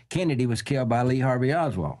said Kennedy was killed by Lee Harvey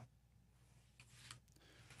Oswald.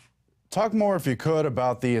 Talk more, if you could,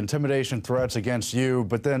 about the intimidation threats against you,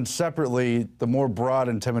 but then separately, the more broad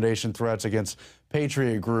intimidation threats against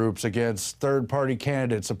patriot groups, against third-party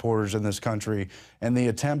candidate supporters in this country, and the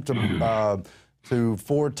attempt to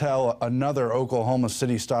foretell another Oklahoma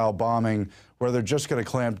City-style bombing where they're just going to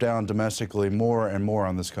clamp down domestically more and more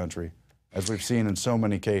on this country, as we've seen in so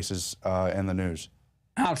many cases in the news.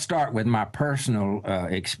 I'll start with my personal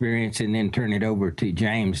experience and then turn it over to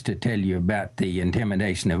James to tell you about the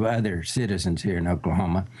intimidation of other citizens here in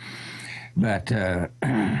Oklahoma. But the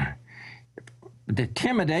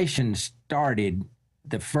intimidation started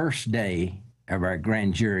the first day of our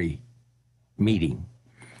grand jury meeting.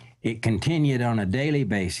 It continued on a daily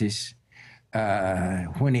basis.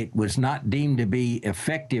 When it was not deemed to be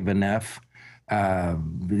effective enough,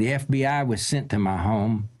 the FBI was sent to my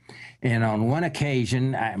home. And on one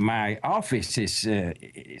occasion, my office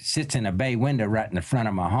sits in a bay window right in the front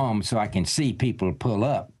of my home, so I can see people pull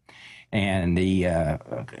up. And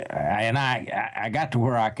I got to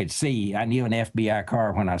where I could see. I knew an FBI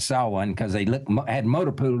car when I saw one because they had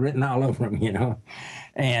motor pool written all over them, you know.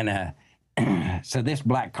 And so this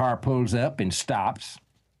black car pulls up and stops.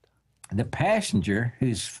 The passenger,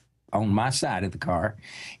 who's on my side of the car,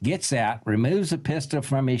 gets out, removes a pistol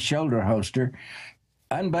from his shoulder holster,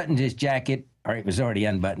 unbuttons his jacket, or it was already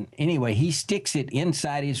unbuttoned. Anyway, he sticks it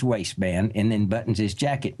inside his waistband and then buttons his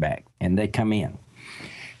jacket back, and they come in.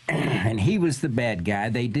 And he was the bad guy.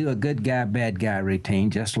 They do a good guy, bad guy routine,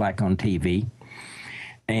 just like on TV.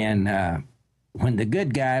 And when the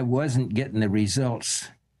good guy wasn't getting the results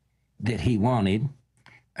that he wanted,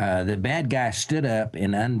 the bad guy stood up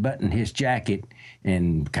and unbuttoned his jacket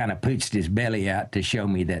and kind of pooched his belly out to show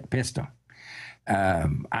me that pistol.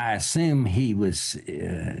 I assume he was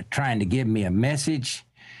trying to give me a message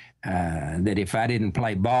that if I didn't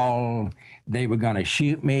play ball, they were going to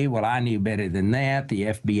shoot me. Well, I knew better than that. The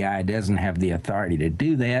FBI doesn't have the authority to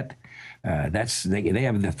do that. They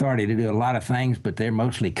have the authority to do a lot of things, but they're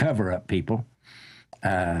mostly cover-up people.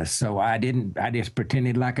 So I just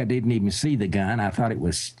pretended like I didn't even see the gun. I thought it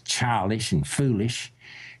was childish and foolish.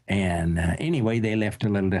 And anyway, they left a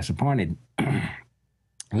little disappointed.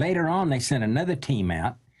 Later on, they sent another team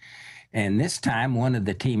out, and this time one of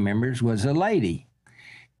the team members was a lady.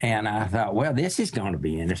 And I thought, well, this is going to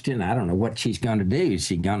be interesting. I don't know what she's going to do. Is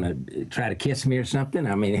she going to try to kiss me or something?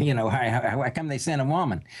 I mean, you know, how come they sent a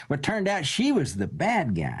woman? Well, it turned out she was the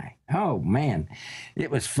bad guy. Oh, man, it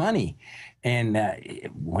was funny. And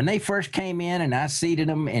when they first came in and I seated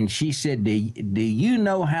them, and she said, do you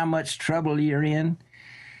know how much trouble you're in?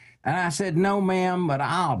 And I said, no, ma'am, but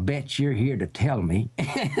I'll bet you're here to tell me.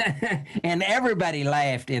 And everybody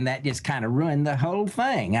laughed, and that just kind of ruined the whole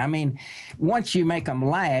thing. I mean, once you make them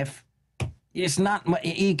laugh, it's not,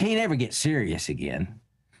 you can't ever get serious again.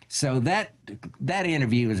 So that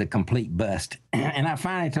interview was a complete bust. And I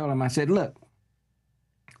finally told him, I said, look,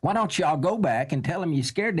 Why don't y'all go back and tell them you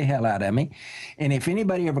scared the hell out of me? And if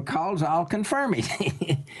anybody ever calls, I'll confirm it.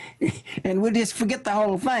 And we'll just forget the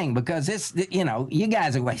whole thing, because it's, you know, you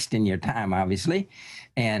guys are wasting your time, obviously.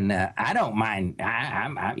 And I don't mind.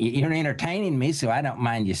 You're entertaining me, so I don't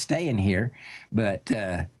mind you staying here. But,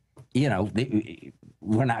 you know,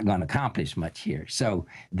 we're not going to accomplish much here. So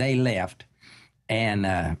they left.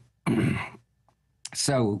 And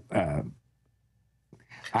so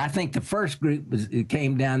I think the first group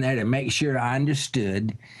came down there to make sure I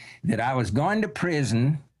understood that I was going to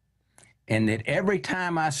prison, and that every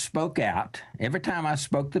time I spoke out, every time I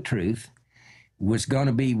spoke the truth, was going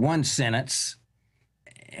to be one sentence.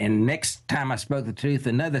 And next time I spoke the truth,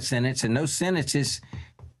 another sentence. And those sentences,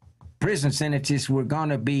 prison sentences, were going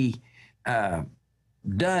to be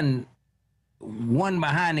done one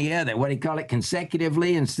behind the other. What do you call it?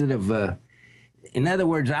 Consecutively, instead of, in other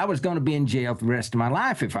words, I was going to be in jail for the rest of my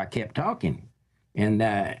life if I kept talking. And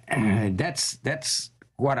that's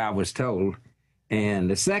what I was told. And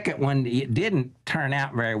the second one, it didn't turn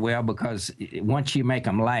out very well, because once you make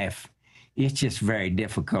them laugh, it's just very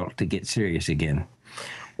difficult to get serious again.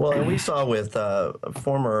 Well, and we saw with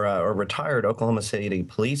former or retired Oklahoma City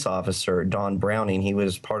police officer Don Browning. He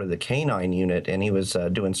was part of the K-9 unit, and he was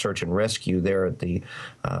doing search and rescue there at the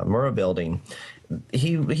Murrah building.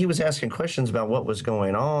 He was asking questions about what was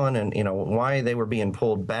going on, and, you know, why they were being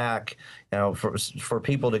pulled back, you know, for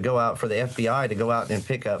people to go out, for the FBI to go out and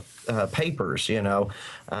pick up papers. You know,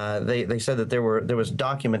 they said that there was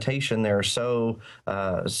documentation there so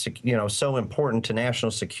you know, so important to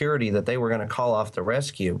national security that they were going to call off the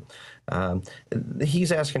rescue.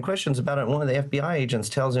 He's asking questions about it. One of the FBI agents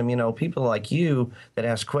tells him, you know, people like you that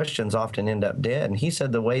ask questions often end up dead. And he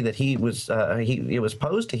said the way that it was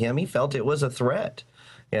posed to him, he felt it was a threat.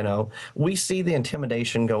 You know, we see the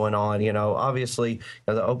intimidation going on. You know, obviously, you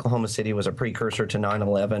know, the Oklahoma City was a precursor to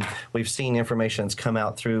 9/11. We've seen information that's come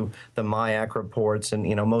out through the MIAC reports, and,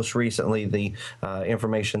 you know, most recently the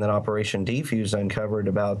information that Operation Defuse uncovered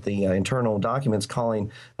about the internal documents calling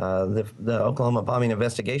the Oklahoma Bombing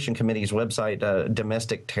Investigation Committee's website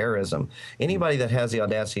domestic terrorism. Anybody that has the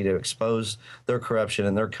audacity to expose their corruption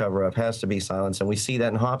and their cover-up has to be silenced, and we see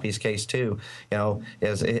that in Hoppy's case too. You know,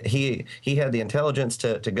 as he had the intelligence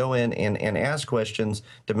to go in and ask questions,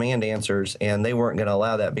 demand answers, and they weren't going to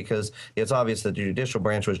allow that, because it's obvious that the judicial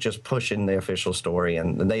branch was just pushing the official story,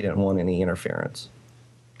 and they didn't want any interference.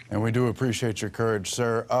 And we do appreciate your courage,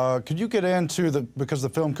 sir. Could you get into because the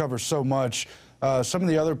film covers so much, some of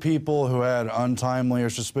the other people who had untimely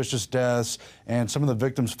or suspicious deaths, and some of the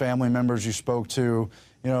victims' family members you spoke to,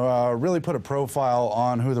 you know, really put a profile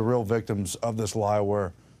on who the real victims of this lie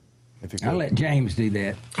were? If you could. I'll let James do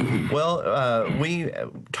that. Well, we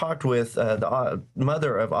talked with the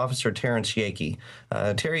mother of Officer Terrence Yakey.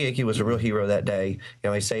 Terry Yakey was a real hero that day. You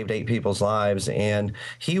know, he saved 8 people's lives, and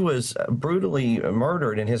he was brutally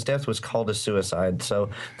murdered, and his death was called a suicide. So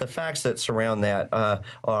the facts that surround that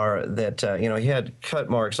are that, you know, he had cut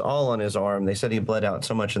marks all on his arm. They said he bled out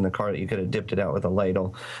so much in the car that you could have dipped it out with a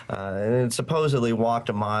ladle. And supposedly walked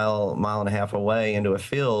a mile and a half away into a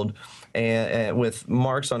field, and with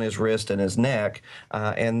marks on his wrist and his neck,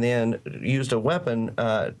 and then used a weapon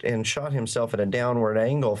and shot himself at a downward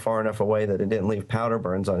angle far enough away that it didn't leave powder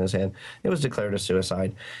burns on his head. It was declared a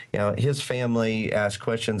suicide. You know, his family asked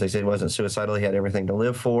questions. They said he wasn't suicidal. He had everything to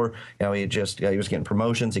live for. You know, he was getting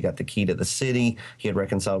promotions. He got the key to the city. He had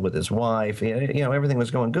reconciled with his wife. You know, everything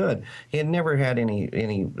was going good. He had never had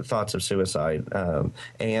any thoughts of suicide.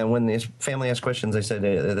 And when his family asked questions, they said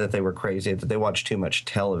that they were crazy, that they watched too much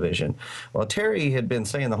television. Well, Terry had been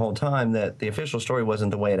saying the whole time that the official story wasn't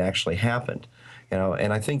the way it actually happened. You know,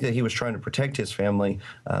 and I think that he was trying to protect his family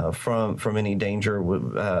from any danger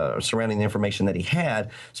surrounding the information that he had,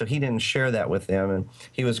 so he didn't share that with them. And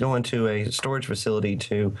he was going to a storage facility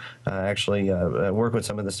to actually work with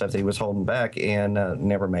some of the stuff that he was holding back, and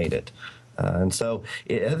never made it. And so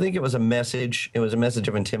I think it was a message. It was a message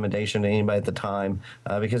of intimidation to anybody at the time,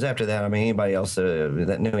 because after that, I mean, anybody else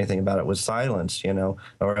that knew anything about it was silenced, you know,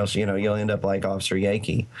 or else, you know, you'll end up like Officer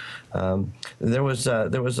Yakey. There was a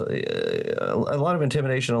lot of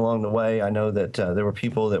intimidation along the way. I know that there were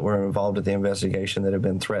people that were involved in the investigation that have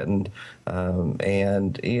been threatened,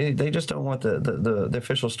 and they just don't want the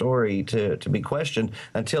official story to be questioned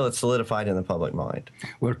until it's solidified in the public mind.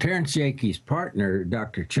 Well, Terrence Yakey's partner,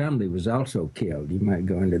 Dr. Chumley, was also killed. You might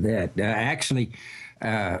go into that. Actually,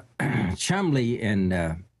 Chumley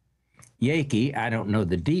and Yakey, I don't know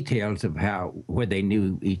the details of where they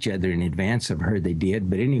knew each other in advance. I've heard they did,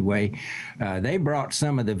 but anyway, they brought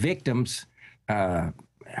some of the victims. I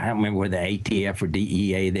don't remember whether ATF or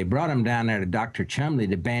DEA. They brought them down there to Dr. Chumley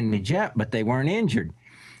to bandage up, but they weren't injured.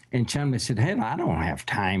 And Chumley said, hell, I don't have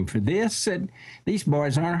time for this. Said, these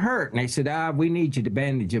boys aren't hurt. And they said, we need you to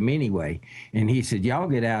bandage them anyway. And he said, y'all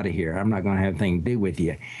get out of here. I'm not going to have anything to do with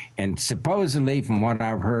you. And supposedly, from what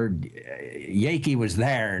I've heard, Yakey was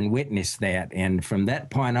there and witnessed that. And from that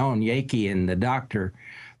point on, Yakey and the doctor,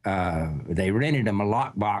 they rented him a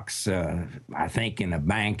lockbox, I think, in a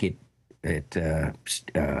bank at the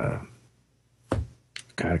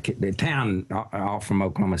town off from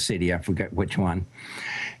Oklahoma City. I forgot which one.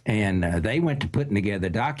 And they went to putting together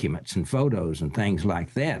documents and photos and things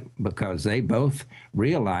like that because they both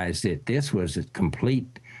realized that this was a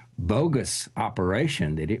complete bogus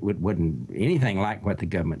operation, that it wouldn't anything like what the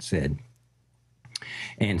government said.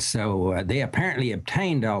 And so they apparently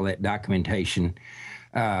obtained all that documentation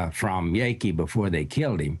from Yakey before they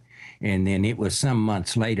killed him. And then it was some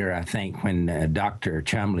months later, I think, when Dr.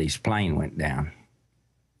 Chumley's plane went down.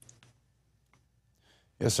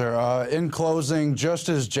 Yes, sir. In closing, just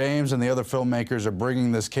as James and the other filmmakers are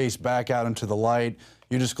bringing this case back out into the light,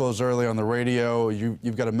 you disclosed earlier on the radio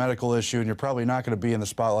you've got a medical issue and you're probably not going to be in the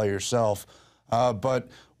spotlight yourself. But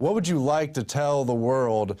what would you like to tell the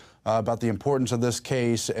world about the importance of this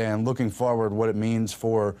case and looking forward what it means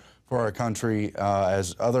for our country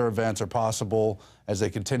as other events are possible as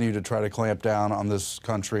they continue to try to clamp down on this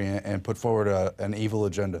country and put forward an evil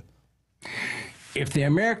agenda? If the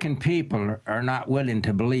American people are not willing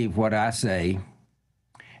to believe what I say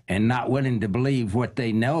and not willing to believe what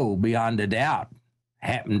they know beyond a doubt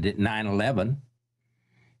happened at 9/11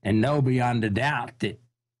 and know beyond a doubt that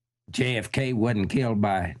JFK wasn't killed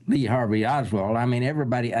by Lee Harvey Oswald, I mean,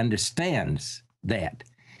 everybody understands that.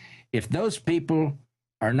 If those people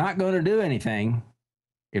are not going to do anything,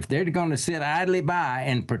 if they're going to sit idly by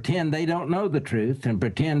and pretend they don't know the truth and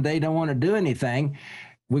pretend they don't want to do anything,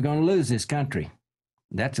 we're going to lose this country.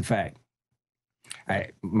 That's a fact.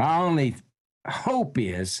 My only hope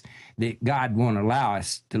is that God won't allow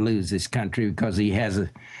us to lose this country because he has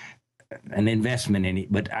an investment in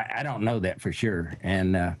it, but I don't know that for sure.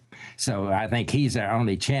 And so I think he's our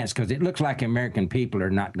only chance because it looks like American people are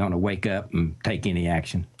not going to wake up and take any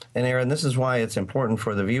action. And Aaron, this is why it's important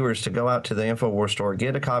for the viewers to go out to the Infowars store,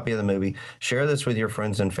 get a copy of the movie, share this with your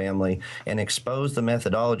friends and family, and expose the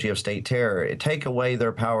methodology of state terror. Take away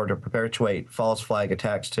their power to perpetuate false flag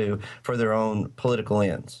attacks for their own political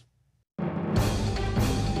ends.